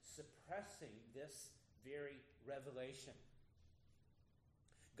sense, suppressing this very revelation.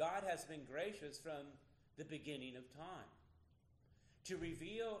 God has been gracious from the beginning of time to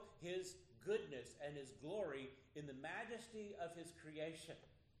reveal his goodness and his glory in the majesty of his creation.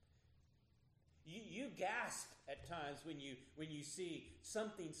 You gasp at times when you see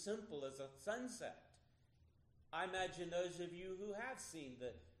something simple as a sunset. I imagine those of you who have seen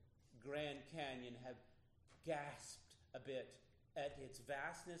the Grand Canyon have gasped a bit at its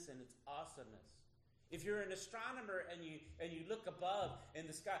vastness and its awesomeness. If you're an astronomer and you look above in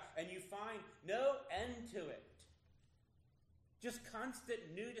the sky and you find no end to it, just constant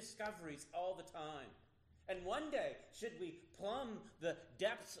new discoveries all the time. And one day, should we plumb the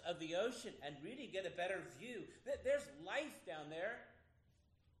depths of the ocean and really get a better view, there's life down there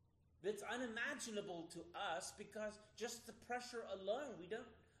that's unimaginable to us because just the pressure alone, we don't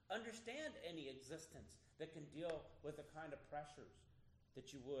understand any existence that can deal with the kind of pressures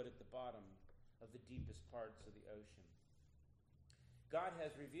that you would at the bottom of the deepest parts of the ocean. God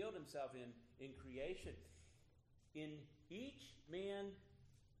has revealed himself in creation. In each man,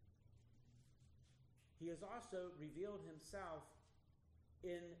 he has also revealed himself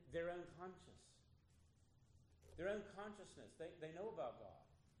in their own consciousness. Their own consciousness. They know about God.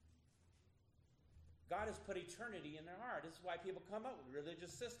 God has put eternity in their heart. This is why people come up with religious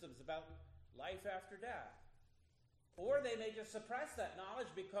systems about life after death. Or they may just suppress that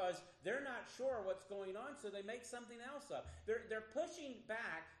knowledge because they're not sure what's going on, so they make something else up. They're pushing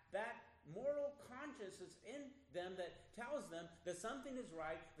back that moral consciousness in them that tells them that something is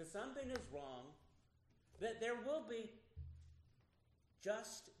right, that something is wrong, that there will be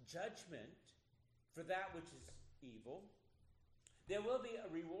just judgment for that which is evil. There will be a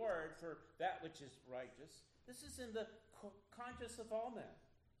reward for that which is righteous. This is in the conscience of all men.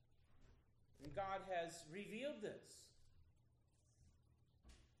 And God has revealed this.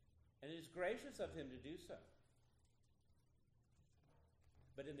 And it is gracious of him to do so.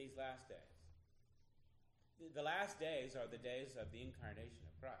 But in these last days, the last days are the days of the incarnation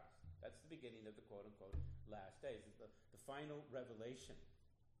of Christ. That's the beginning of the quote-unquote last days. It's the final revelation.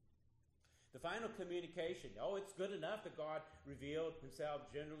 The final communication. Oh, it's good enough that God revealed himself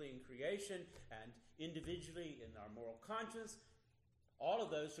generally in creation and individually in our moral conscience. All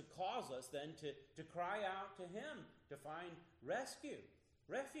of those should cause us then to cry out to him to find rescue,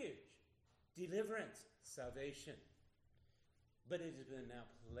 refuge, deliverance, salvation. But it has been now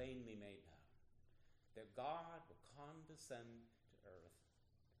plainly made known that God will condescend to earth,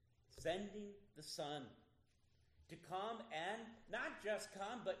 sending the Son to come and not just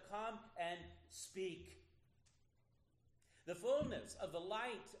come, but come and speak. The fullness of the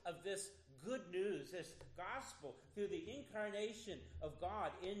light of this good news, this gospel, through the incarnation of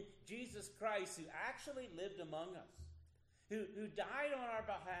God in Jesus Christ, who actually lived among us, who died on our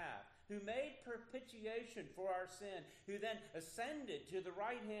behalf, who made propitiation for our sin, who then ascended to the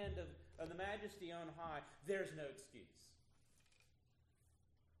right hand of the Majesty on high. There's no excuse.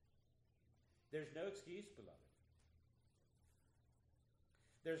 There's no excuse, beloved.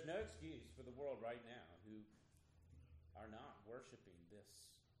 There's no excuse for the world right now who are not worshiping this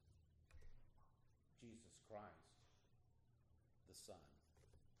Jesus Christ, the Son.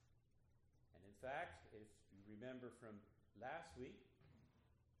 And in fact, if you remember from last week,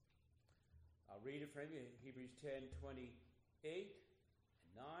 I'll read it from you, Hebrews 10:28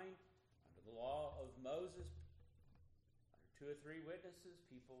 and 9. Under the law of Moses, under 2 or 3 witnesses,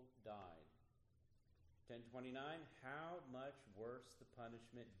 people died. 10:29, how much worse the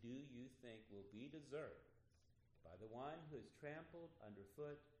punishment do you think will be deserved by the one who has trampled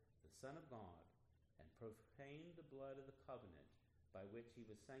underfoot the Son of God and profaned the blood of the covenant by which he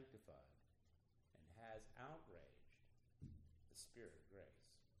was sanctified and has outraged the Spirit of grace.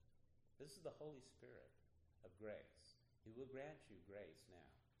 This is the Holy Spirit of grace. He will grant you grace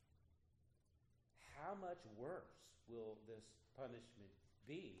now. How much worse will this punishment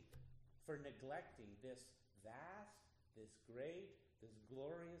be for neglecting this vast, this great, this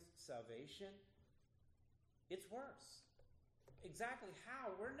glorious salvation? It's worse. Exactly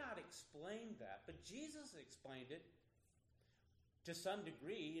how? We're not explained that, but Jesus explained it to some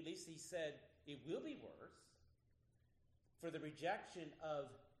degree. At least he said it will be worse for the rejection of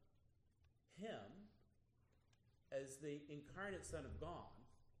him as the incarnate Son of God.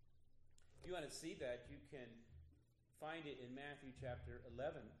 If you want to see that, you can find it in Matthew chapter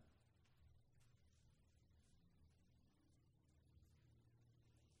 11.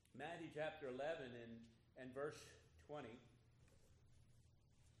 Matthew chapter 11 and verse 20.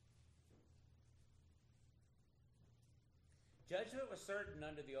 Judgment was certain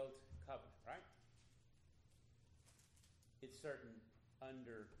under the old covenant, right? It's certain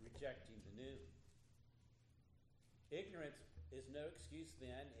under rejecting the new. Ignorance is no excuse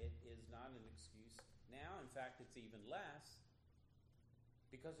then. It is not an excuse now. In fact, it's even less,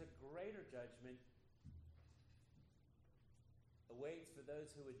 because a greater judgment awaits for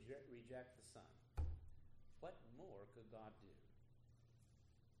those who would reject the Son. What more could God do?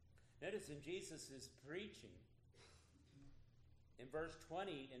 Notice in Jesus' preaching, in verse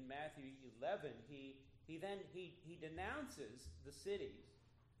 20 in Matthew 11, he denounces the cities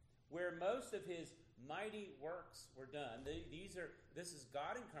where most of his mighty works were done. This is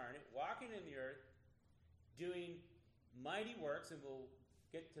God incarnate, walking in the earth, doing mighty works, and we'll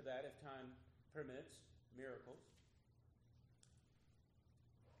get to that if time permits, miracles.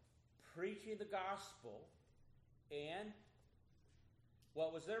 Preaching the gospel, and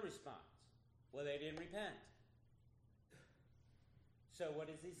what was their response? Well, they didn't repent. So what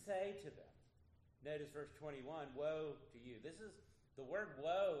does he say to them? Notice verse 21, woe to you. The word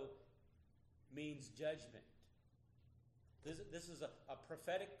woe means judgment. This is a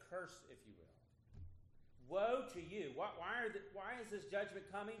prophetic curse, if you will. Woe to you. Why is this judgment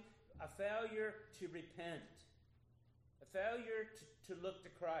coming? A failure to repent. A failure to look to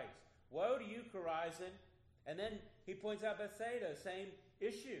Christ. Woe to you, Chorazin. And then he points out Bethsaida, same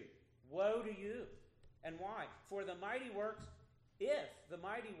issue. Woe to you. And why? For the mighty works, if the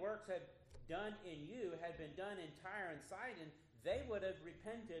mighty works had done in you had been done in Tyre and Sidon, they would have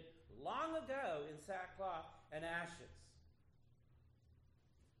repented long ago in sackcloth and ashes.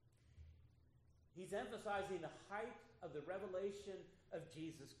 He's emphasizing the height of the revelation of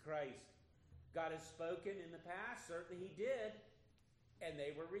Jesus Christ. God has spoken in the past, certainly he did, and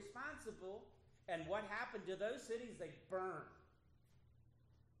they were responsible. And what happened to those cities? They burned.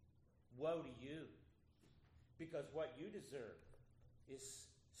 Woe to you, because what you deserve is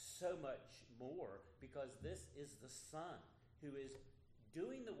so much more, because this is the Son who is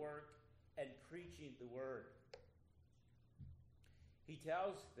doing the work and preaching the word. He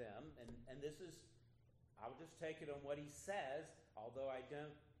tells them, and this is, I'll just take it on what he says, although I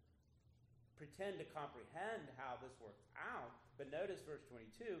don't pretend to comprehend how this works out. But notice verse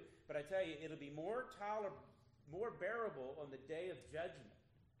 22, but I tell you, it'll be more bearable on the day of judgment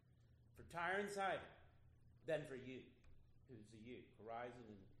for Tyre and Sidon than for you. Who's the you? Chorazin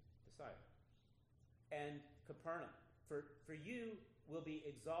and Bethsaida. And Capernaum. For you will be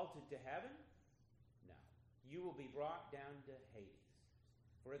exalted to heaven? No. You will be brought down to Hades.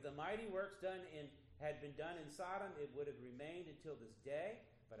 For if the mighty works had been done in Sodom, it would have remained until this day.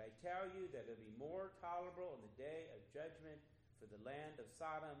 But I tell you that it will be more tolerable on the day of judgment for the land of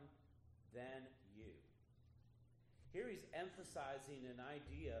Sodom than you. Here he's emphasizing an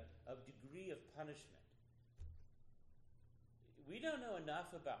idea of degree of punishment. We don't know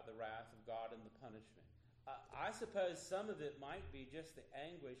enough about the wrath of God and the punishment. I suppose some of it might be just the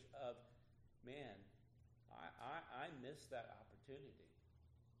anguish of, man, I missed that opportunity.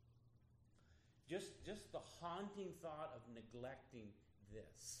 Just the haunting thought of neglecting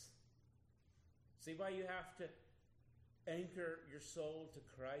this. See why you have to anchor your soul to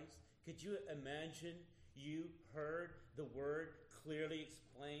Christ? Could you imagine you heard the word clearly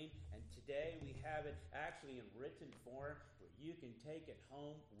explained, and today we have it actually in written form where you can take it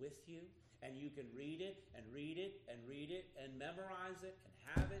home with you, and you can read it and read it and read it and memorize it and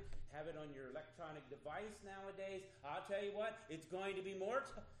have it on your electronic device nowadays. I'll tell you what, it's going to be more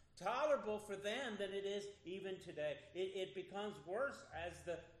tolerable for them than it is even today. It becomes worse as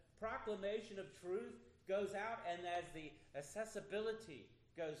the proclamation of truth goes out and as the accessibility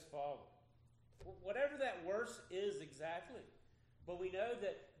goes forward. Whatever that worse is exactly. But we know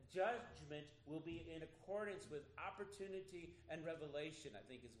that judgment will be in accordance with opportunity and revelation, I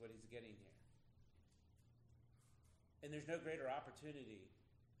think is what he's getting here. And there's no greater opportunity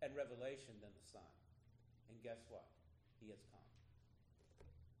and revelation than the Son. And guess what? He has come.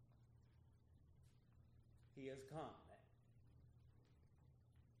 He has come.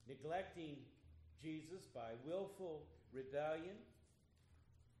 Neglecting Jesus by willful rebellion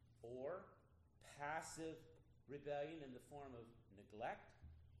or passive rebellion in the form of neglect,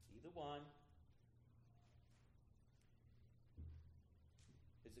 either one,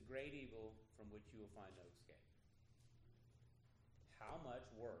 is a great evil from which you will find no escape. How much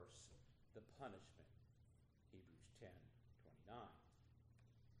worse the punishment, Hebrews 10:29.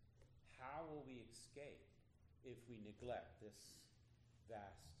 How will we escape if we neglect this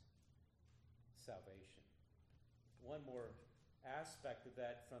vast salvation? One more aspect of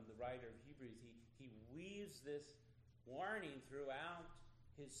that from the writer of Hebrews. He weaves this warning throughout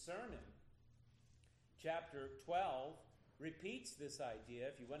his sermon. Chapter 12 repeats this idea.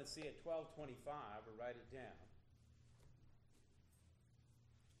 If you want to see it, 12:25, or write it down.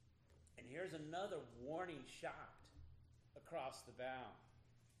 And here's another warning shot across the bow.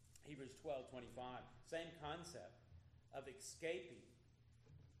 Hebrews 12:25, same concept of escaping.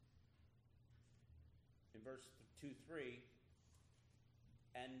 In verse 2-3,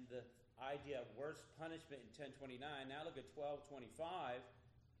 and the idea of worse punishment in 10:29. Now look at 12:25.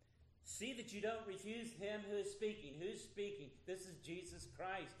 See that you don't refuse him who is speaking. Who's speaking? This is Jesus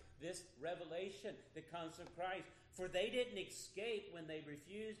Christ. This revelation that comes from Christ. For they didn't escape when they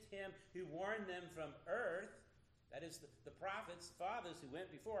refused him who warned them from earth. That is the prophets, fathers who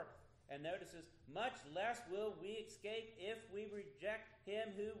went before. And notices, much less will we escape if we reject him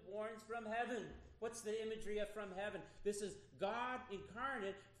who warns from heaven. What's the imagery of from heaven? This is God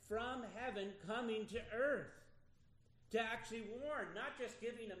incarnate from heaven coming to earth to actually warn, not just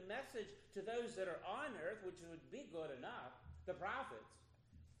giving a message to those that are on earth, which would be good enough, the prophets,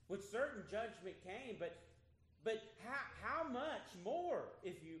 which certain judgment came, but how much more,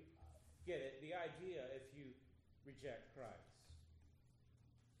 if you get it, the idea, if you reject Christ?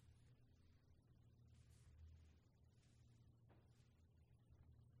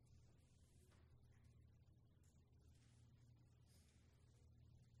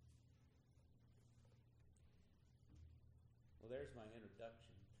 Well, there's my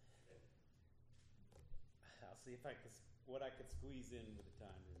introduction. I'll see if what I could squeeze in with the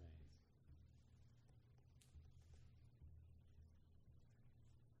time remains.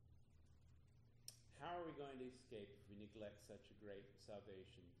 How are we going to escape if we neglect such a great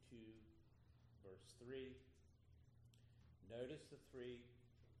salvation? 2, verse 3. Notice the 3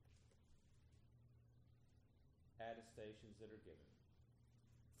 attestations that are given.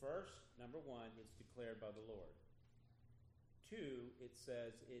 First, number 1, it's declared by the Lord. 2, it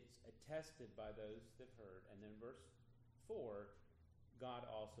says it's attested by those that heard. And then verse 4, God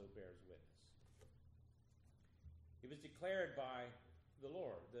also bears witness. It was declared by the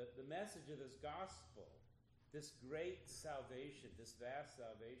Lord. The message of this gospel, this great salvation, this vast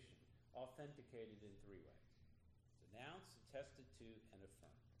salvation, authenticated in 3 ways. It's announced, attested to, and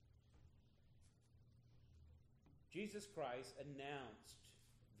affirmed. Jesus Christ announced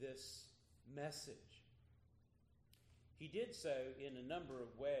this message. He did so in a number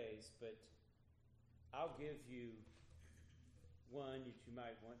of ways, but I'll give you one that you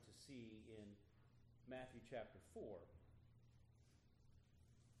might want to see in Matthew chapter 4.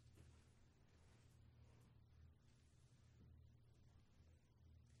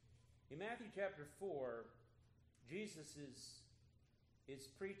 In Matthew chapter 4, Jesus is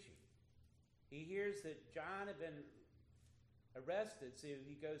preaching. He hears that John had been arrested, so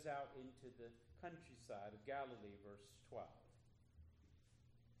he goes out into the countryside of Galilee, verse 12.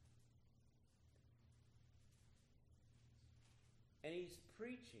 And he's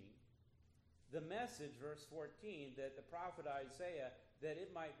preaching the message, verse 14, that the prophet Isaiah, that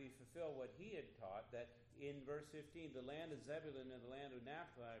it might be fulfilled what he had taught, that in verse 15, the land of Zebulun and the land of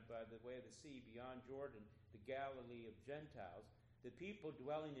Naphtali by the way of the sea beyond Jordan, the Galilee of Gentiles, the people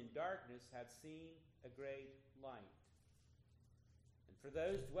dwelling in darkness have seen a great light. And for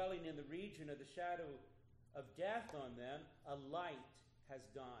those dwelling in the region of the shadow of death on them, a light has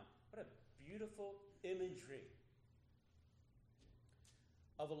dawned. What a beautiful imagery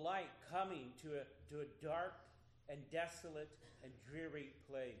of a light coming to a dark and desolate and dreary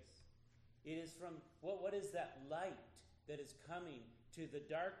place. It is from, what is that light that is coming to the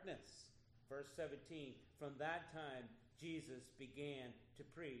darkness? Verse 17, from that time Jesus began to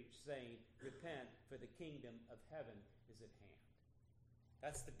preach, saying, repent, for the kingdom of heaven is at hand.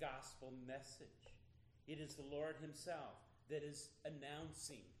 That's the gospel message. It is the Lord himself that is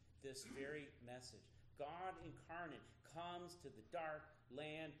announcing this very message. God incarnate comes to the dark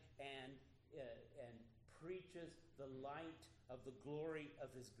land and preaches the light of the glory of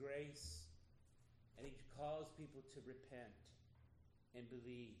his grace. And he calls people to repent and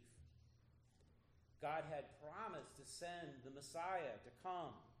believe. God had promised to send the Messiah to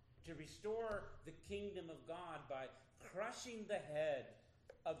come, to restore the kingdom of God by crushing the head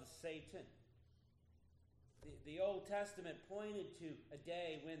of Satan. The Old Testament pointed to a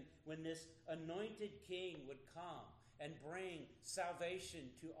day when this anointed king would come and bring salvation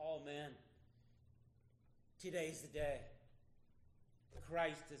to all men. Today's the day.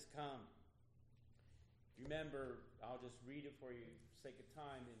 Christ has come. Remember, I'll just read it for you for the sake of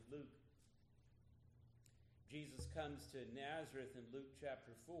time in Luke. Jesus comes to Nazareth in Luke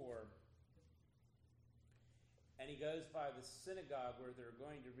chapter 4. And he goes by the synagogue where they're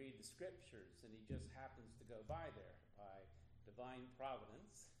going to read the scriptures, and he just happens to go by there by divine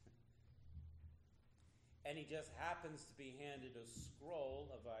providence. And he just happens to be handed a scroll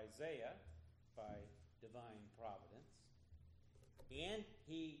of Isaiah by divine providence. And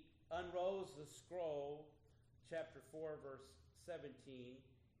he unrolls the scroll, chapter 4, verse 17,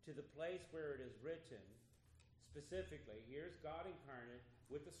 to the place where it is written, specifically, here's God incarnate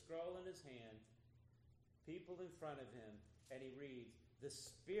with the scroll in his hand, people in front of him, and he reads, "The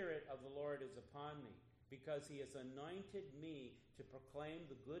Spirit of the Lord is upon me, because he has anointed me to proclaim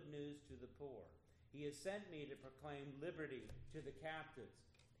the good news to the poor. He has sent me to proclaim liberty to the captives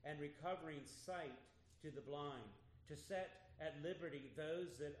and recovering sight to the blind, to set at liberty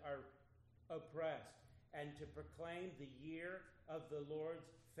those that are oppressed, and to proclaim the year of the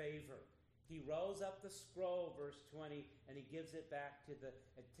Lord's favor." He rolls up the scroll, verse 20, and he gives it back to the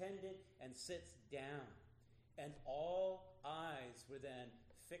attendant and sits down. And all eyes were then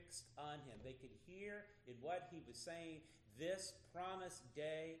fixed on him. They could hear in what he was saying, this promised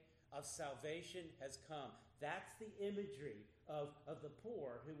day of salvation has come. That's the imagery of the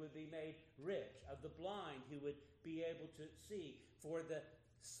poor who would be made rich, of the blind who would be able to see, for the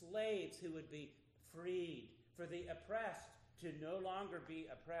slaves who would be freed, for the oppressed to no longer be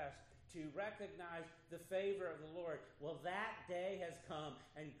oppressed, to recognize the favor of the Lord. Well, that day has come,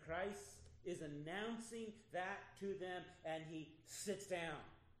 and Christ is announcing that to them, and he sits down.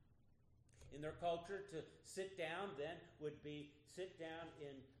 In their culture, to sit down then would be sit down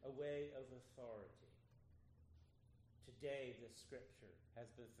in a way of authority. Today, this scripture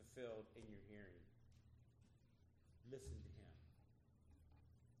has been fulfilled in your hearing. Listen to him.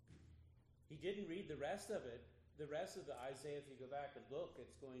 He didn't read the rest of it. The rest of the Isaiah, if you go back and look,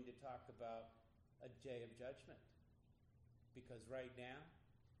 it's going to talk about a day of judgment. Because right now,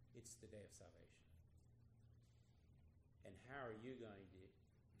 it's the day of salvation. And how are you going to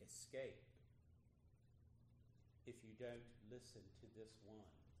escape if you don't listen to this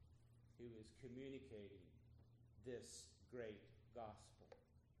one who is communicating this great gospel?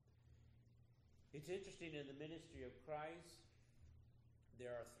 It's interesting, in the ministry of Christ,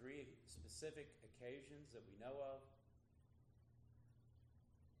 there are 3 specific occasions that we know of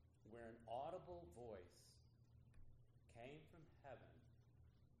where an audible voice came from heaven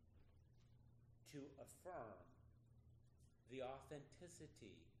to affirm the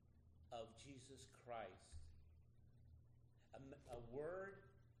authenticity of Jesus Christ. A word,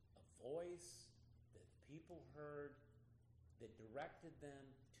 a voice that people heard that directed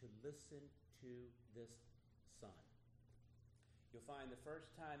them to listen to this Son. You'll find the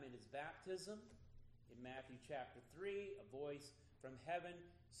first time in his baptism, in Matthew chapter 3, a voice from heaven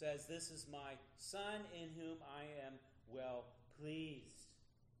says, "This is my Son in whom I am well pleased."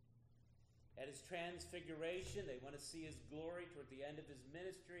 At his transfiguration, they want to see his glory toward the end of his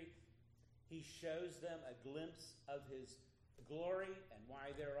ministry. He shows them a glimpse of his glory and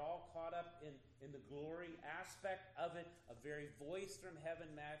why they're all caught up in the glory aspect of it. A very voice from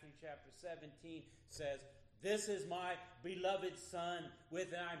heaven, Matthew chapter 17, says, "This is my beloved Son,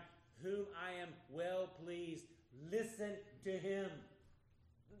 with whom I am well pleased. Listen to him."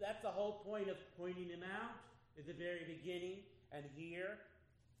 That's the whole point of pointing him out at the very beginning and here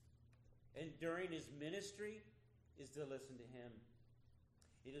and during his ministry is to listen to him.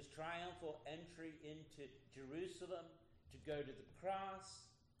 In his triumphal entry into Jerusalem to go to the cross,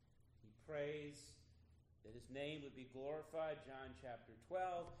 he prays that his name would be glorified, John chapter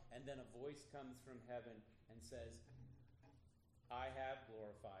 12, and then a voice comes from heaven and says, "I have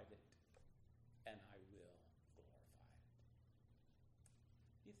glorified it, and I will glorify it."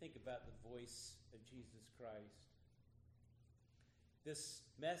 You think about the voice of Jesus Christ. This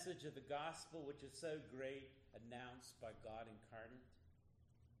message of the gospel, which is so great, announced by God incarnate.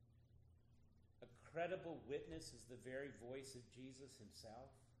 A credible witness is the very voice of Jesus himself.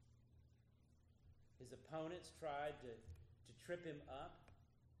 His opponents tried to trip him up,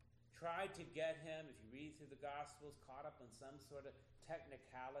 tried to get him, if you read through the Gospels, caught up in some sort of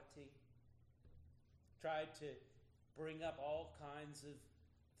technicality, tried to bring up all kinds of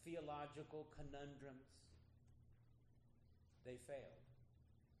theological conundrums. They failed.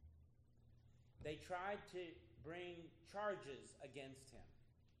 They tried to bring charges against him.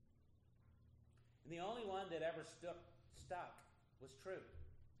 And the only one that ever stuck was true.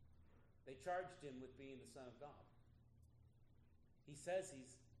 They charged him with being the Son of God. He says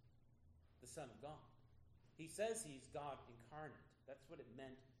he's the Son of God. He says he's God incarnate. That's what it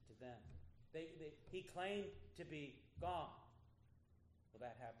meant to them. He claimed to be God. Well,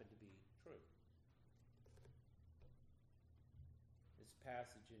 that happened to be true. This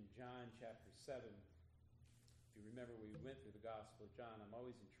passage in John chapter 7 If you remember, we went through the Gospel of John. I'm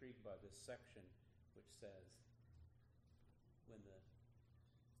always intrigued by this section which says, when the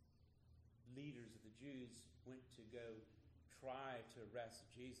leaders of the Jews went to go try to arrest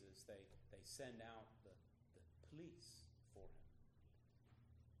Jesus, they send out the police for him.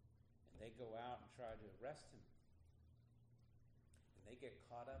 And they go out and try to arrest him. And they get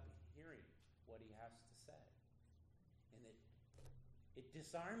caught up in hearing what he has to say. And it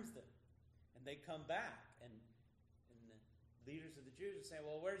disarms them. And they come back. And the leaders of the Jews are saying,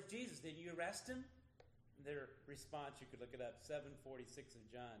 well, where's Jesus? Didn't you arrest him? And their response, you could look it up, 7:46 of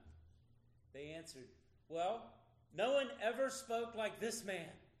John. They answered, well, no one ever spoke like this man.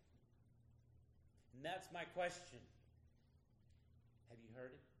 And that's my question. Have you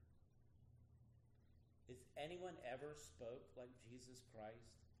heard it? Has anyone ever spoke like Jesus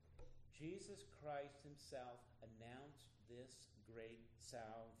Christ? Jesus Christ himself announced this great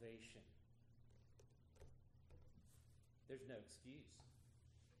salvation. There's no excuse.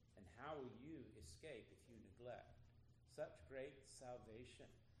 And how will you escape if you neglect such great salvation,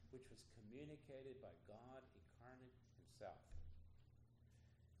 which was communicated by God incarnate himself?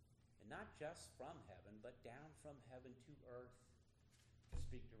 And not just from heaven, but down from heaven to earth to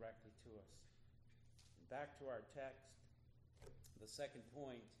speak directly to us. And back to our text, the second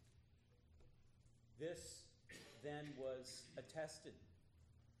point. This then was attested.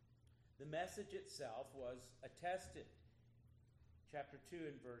 The message itself was attested. Chapter 2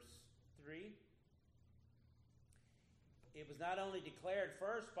 and verse 3. It was not only declared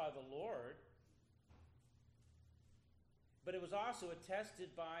first by the Lord, but it was also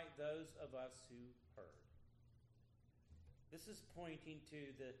attested by those of us who heard. This is pointing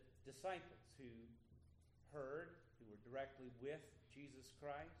to the disciples who heard, who were directly with Jesus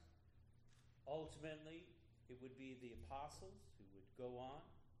Christ. Ultimately, it would be the apostles who would go on.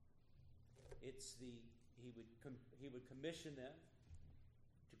 He would commission them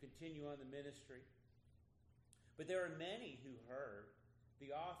to continue on the ministry. But there are many who heard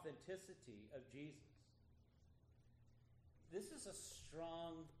the authenticity of Jesus. This is a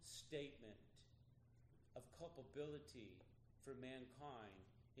strong statement of culpability for mankind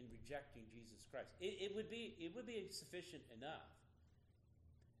in rejecting Jesus Christ. It would be sufficient enough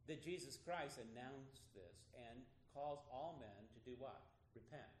that Jesus Christ announced this and calls all men to do what?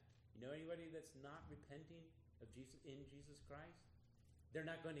 Repent. You know anybody that's not repenting of Jesus in Jesus Christ? They're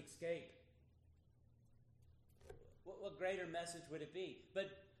not going to escape. What greater message would it be?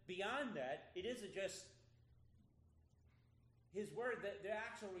 But beyond that, it isn't just his word. That the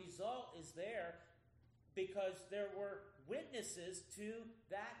actual result is there because there were witnesses to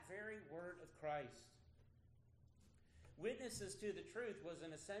that very word of Christ. Witnesses to the truth was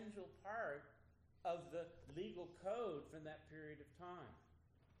an essential part of the legal code from that period of time.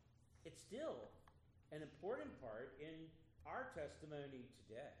 It's still an important part in our testimony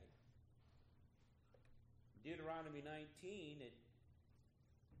today. Deuteronomy 19, it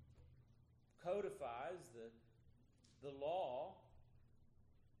codifies the law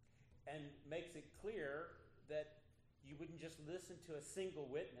and makes it clear that you wouldn't just listen to a single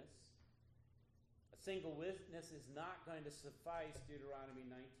witness. A single witness is not going to suffice, Deuteronomy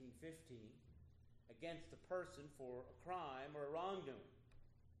 19:15, against a person for a crime or a wrongdoing.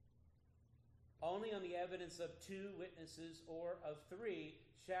 Only on the evidence of 2 witnesses or of 3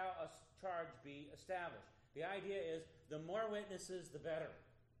 shall a charge be established. The idea is the more witnesses, the better.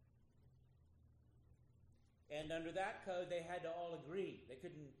 And under that code, they had to all agree. They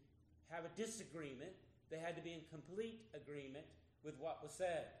couldn't have a disagreement. They had to be in complete agreement with what was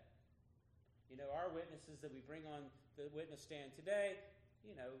said. You know, our witnesses that we bring on the witness stand today,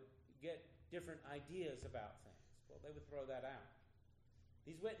 get different ideas about things. Well, they would throw that out.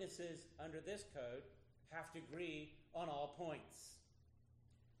 These witnesses under this code have to agree on all points.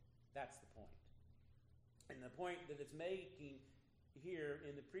 That's the point. And the point that it's making here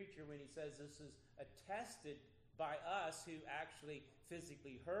in the preacher when he says this is attested by us who actually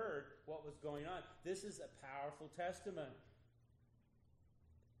physically heard what was going on. This is a powerful testimony.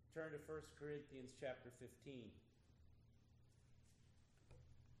 Turn to 1 Corinthians chapter 15.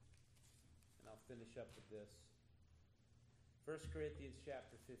 And I'll finish up with this. 1 Corinthians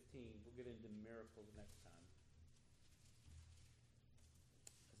chapter 15. We'll get into miracles next time,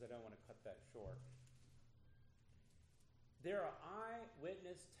 because I don't want to cut that short. There are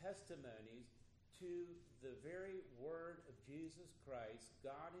eyewitness testimonies to the very word of Jesus Christ,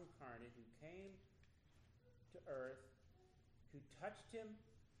 God incarnate, who came to earth, who touched him,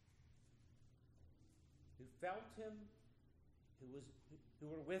 who felt him, who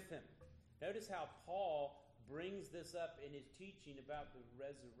were with him. Notice how Paul brings this up in his teaching about the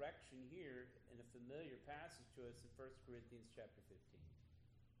resurrection here in a familiar passage to us in 1 Corinthians chapter 15.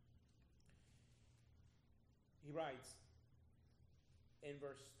 He writes in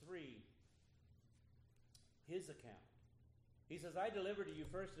verse 3, his account. He says, I delivered to you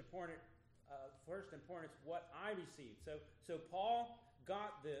first importance what I received. So Paul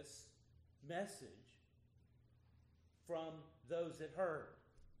got this message from those that heard.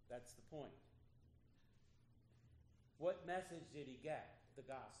 That's the point. What message did he get? The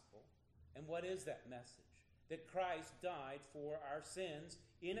gospel. And what is that message? That Christ died for our sins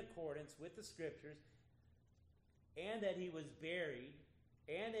in accordance with the Scriptures, and that he was buried,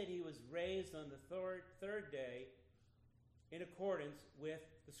 and that he was raised on the third day in accordance with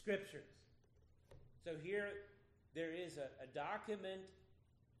the Scriptures. So here there is a document,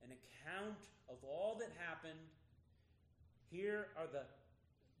 an account of all that happened. Here are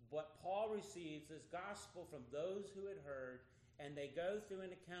what Paul receives as gospel from those who had heard, and they go through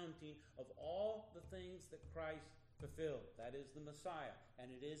an accounting of all the things that Christ fulfilled. That is the Messiah,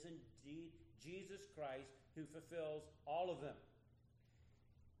 and it is indeed Jesus Christ who fulfills all of them.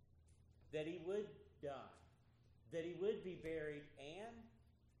 That he would die, that he would be buried, and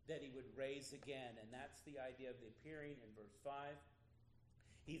that he would raise again. And that's the idea of the appearing in verse 5.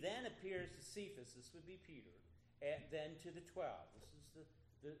 He then appears to Cephas, this would be Peter, and then to the 12.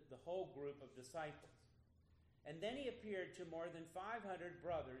 This is the whole group of disciples. And then he appeared to more than 500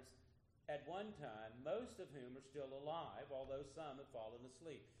 brothers at one time, most of whom are still alive, although some have fallen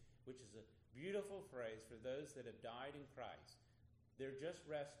asleep, which is a beautiful phrase for those that have died in Christ. They're just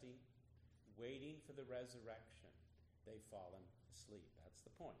resting, waiting for the resurrection. They've fallen asleep. That's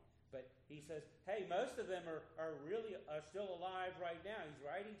the point. But he says, hey, most of them are still alive right now. He's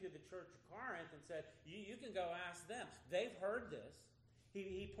writing to the church of Corinth and said, you can go ask them. They've heard this.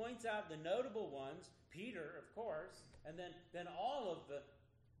 He points out the notable ones, Peter, of course, and then all of the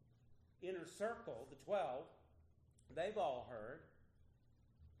inner circle, the 12, they've all heard.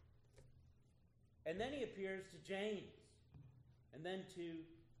 And then he appears to James, and then to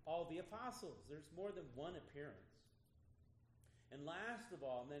all the apostles. There's more than one appearance. And last of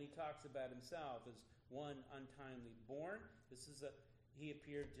all, and then he talks about himself as one untimely born. He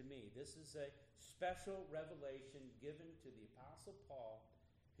appeared to me. This is a special revelation given to the Apostle Paul,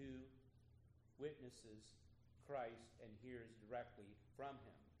 who witnesses Christ and hears directly from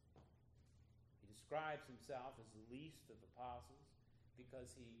him. He describes himself as the least of apostles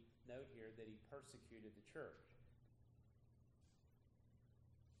because note here that he persecuted the church.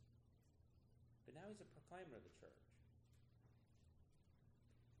 But now he's a proclaimer of the church.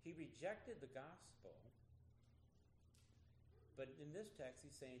 He rejected the gospel, but in this text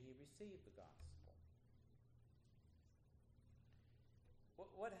he's saying he received the gospel.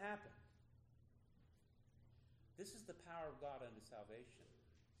 What happened? This is the power of God unto salvation,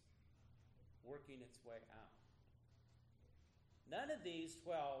 working its way out. None of these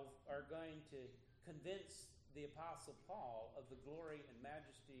 12 are going to convince the Apostle Paul of the glory and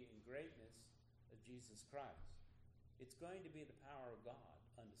majesty and greatness of Jesus Christ. It's going to be the power of God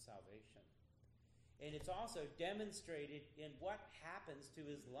unto salvation. And it's also demonstrated in what happens to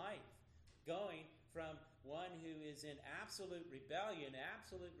his life, going from one who is in absolute rebellion,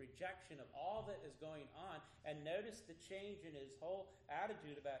 absolute rejection of all that is going on, and notice the change in his whole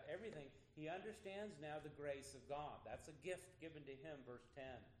attitude about everything. He understands now the grace of God. That's a gift given to him, verse 10.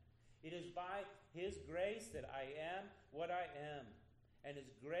 It is by his grace that I am what I am, and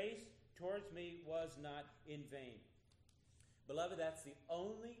his grace towards me was not in vain. Beloved, that's the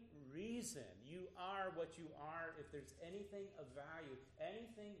only reason you are what you are. If there's anything of value,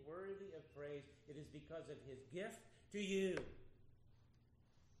 anything worthy of praise, it is because of his gift to you.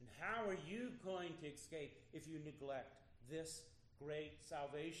 And how are you going to escape if you neglect this great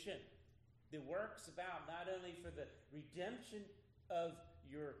salvation? The work's about not only for the redemption of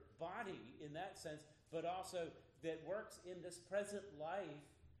your body in that sense, but also that works in this present life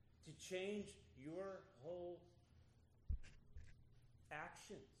to change your whole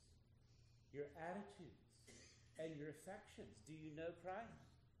actions, your attitudes, and your affections. Do you know Christ?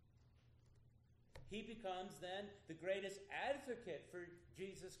 He becomes then the greatest advocate for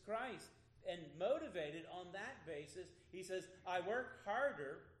Jesus Christ. And motivated on that basis, he says, I work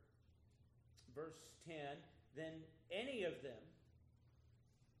harder, verse 10, than any of them.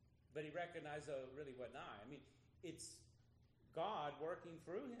 But he recognized, oh, it really wasn't I. I mean, it's God working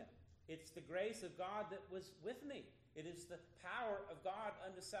through him. It's the grace of God that was with me. It is the power of God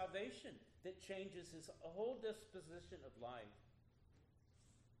unto salvation that changes his whole disposition of life.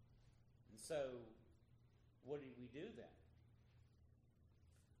 And so, what do we do then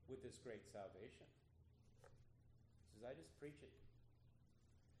with this great salvation? because I just preach it.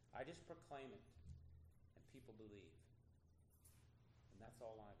 I just proclaim it, and people believe. And that's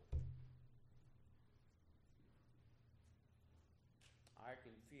all I do. I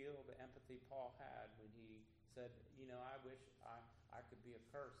can feel the empathy Paul had when he said, I wish I could be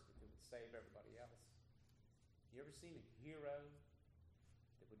accursed if it would save everybody else. You ever seen a hero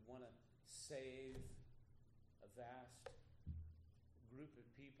that would want to save a vast group of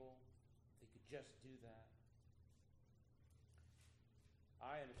people? They could just do that.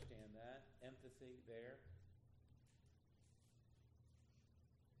 I understand that. Empathy there.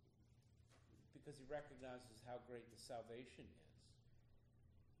 Because he recognizes how great the salvation is.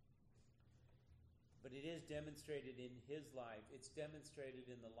 But it is demonstrated in his life. It's demonstrated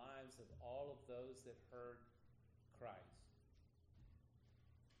in the lives of all of those that heard Christ.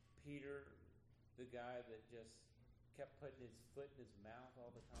 Peter, the guy that just kept putting his foot in his mouth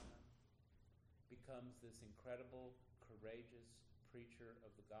all the time, becomes this incredible, courageous preacher of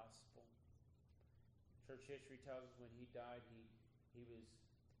the gospel. Church history tells us when he died, he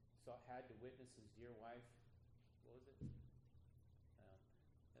had to witness his dear wife. What was it?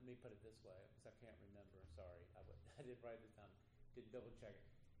 Let me put it this way, because I can't remember. Sorry, I didn't write it down. Didn't double check it.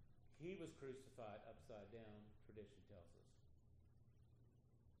 He was crucified upside down, tradition tells us.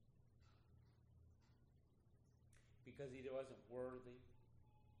 Because he wasn't worthy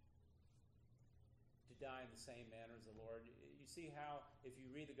to die in the same manner as the Lord. You see how, if you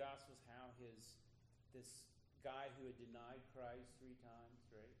read the Gospels, how this guy who had denied Christ 3 times,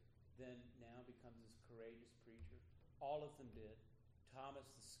 right, then now becomes this courageous preacher. All of them did. Thomas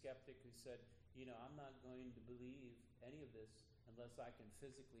the skeptic who said, I'm not going to believe any of this unless I can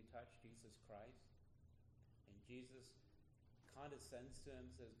physically touch Jesus Christ. And Jesus condescends to him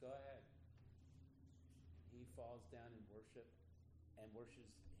and says, go ahead. He falls down in worship and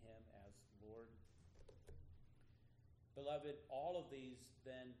worships him as Lord. Beloved, all of these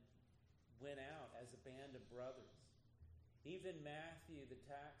then went out as a band of brothers. Even Matthew, the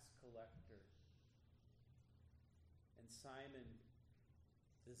tax collector, and Simon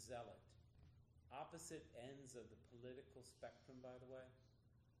the zealot, opposite ends of the political spectrum, by the way,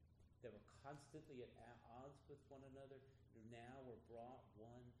 that were constantly at odds with one another, now were brought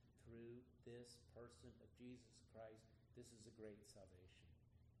one through this person of Jesus Christ. This is a great salvation.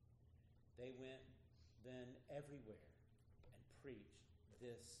 They went then everywhere and preached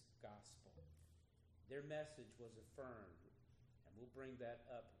this gospel. Their message was affirmed, and we'll bring that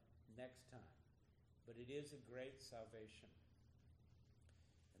up next time. But it is a great salvation.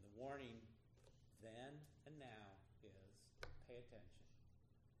 And the warning then and now is pay attention.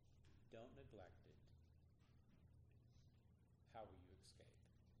 Don't neglect it. How will you escape?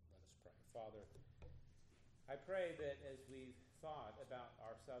 Let us pray. Father, I pray that as we've thought about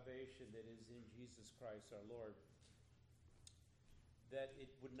our salvation that is in Jesus Christ our Lord, that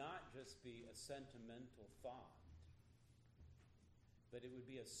it would not just be a sentimental thought, but it would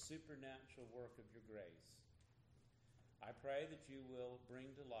be a supernatural work of your grace. I pray that you will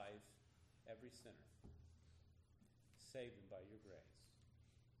bring to life every sinner. Save them by your grace.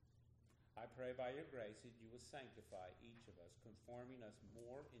 I pray by your grace that you will sanctify each of us, conforming us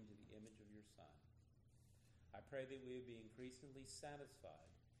more into the image of your Son. I pray that we will be increasingly satisfied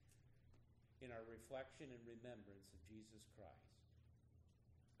in our reflection and remembrance of Jesus Christ.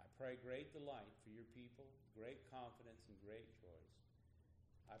 I pray great delight for your people, great confidence and great joys.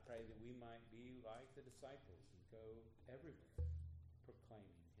 I pray that we might be like the disciples and go everywhere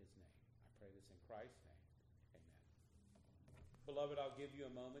proclaiming his name. I pray this in Christ's name. Amen. Beloved, I'll give you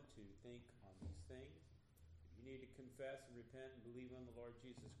a moment to think on these things. If you need to confess and repent and believe on the Lord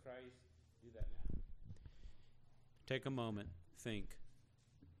Jesus Christ, do that now. Take a moment, think,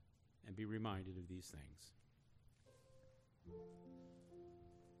 and be reminded of these things.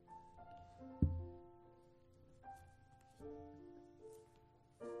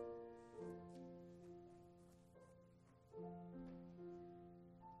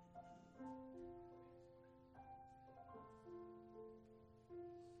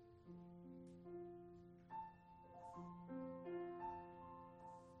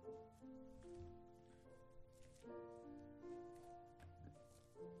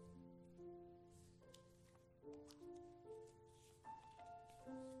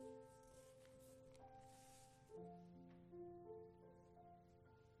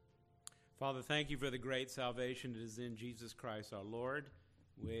 Father, thank you for the great salvation that is in Jesus Christ our Lord.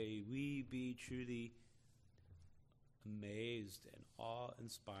 May we be truly amazed and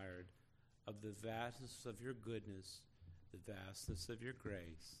awe-inspired of the vastness of your goodness, the vastness of your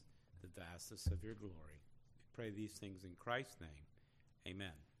grace, the vastness of your glory. We pray these things in Christ's name.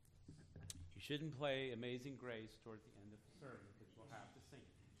 Amen. You shouldn't play Amazing Grace toward the end. uncertain because we'll have to sing it.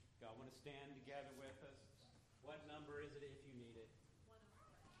 Y'all want to stand together with us? What number is it if you need it?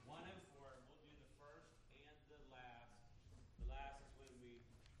 104. 104. We'll do the first and the last. The last is when we've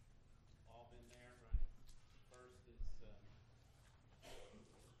all been there, right? First is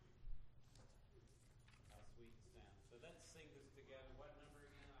how sweet the sound. So let's sing this together. What number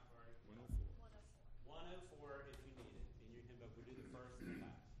again? I've already 104 if you need it in your hymn book. We'll do the first and the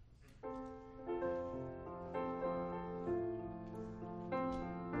last.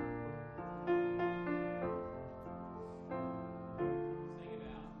 Sing it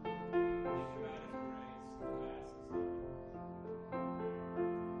out. Think about His grace. The last is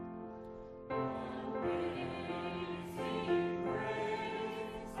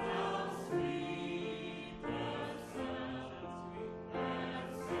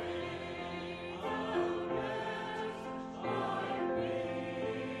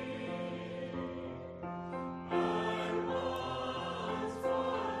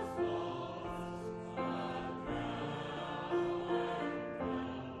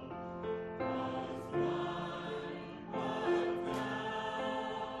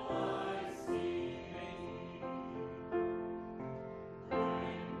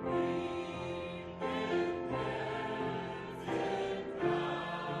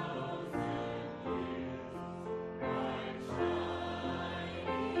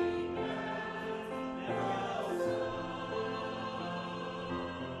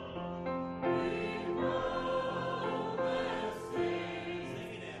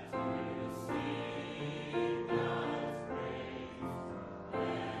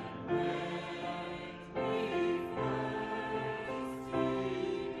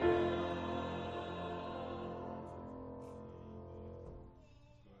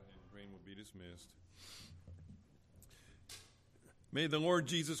Dismissed. May the Lord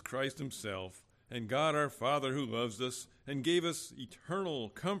Jesus Christ himself and God our Father who loves us and gave us eternal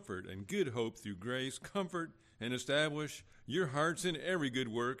comfort and good hope through grace, comfort and establish your hearts in every good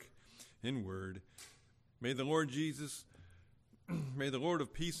work and word. May the Lord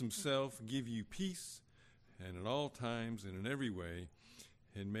of peace himself give you peace and at all times and in every way.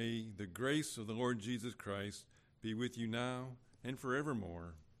 And may the grace of the Lord Jesus Christ be with you now and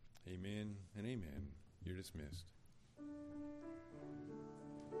forevermore. Amen and amen. You're dismissed.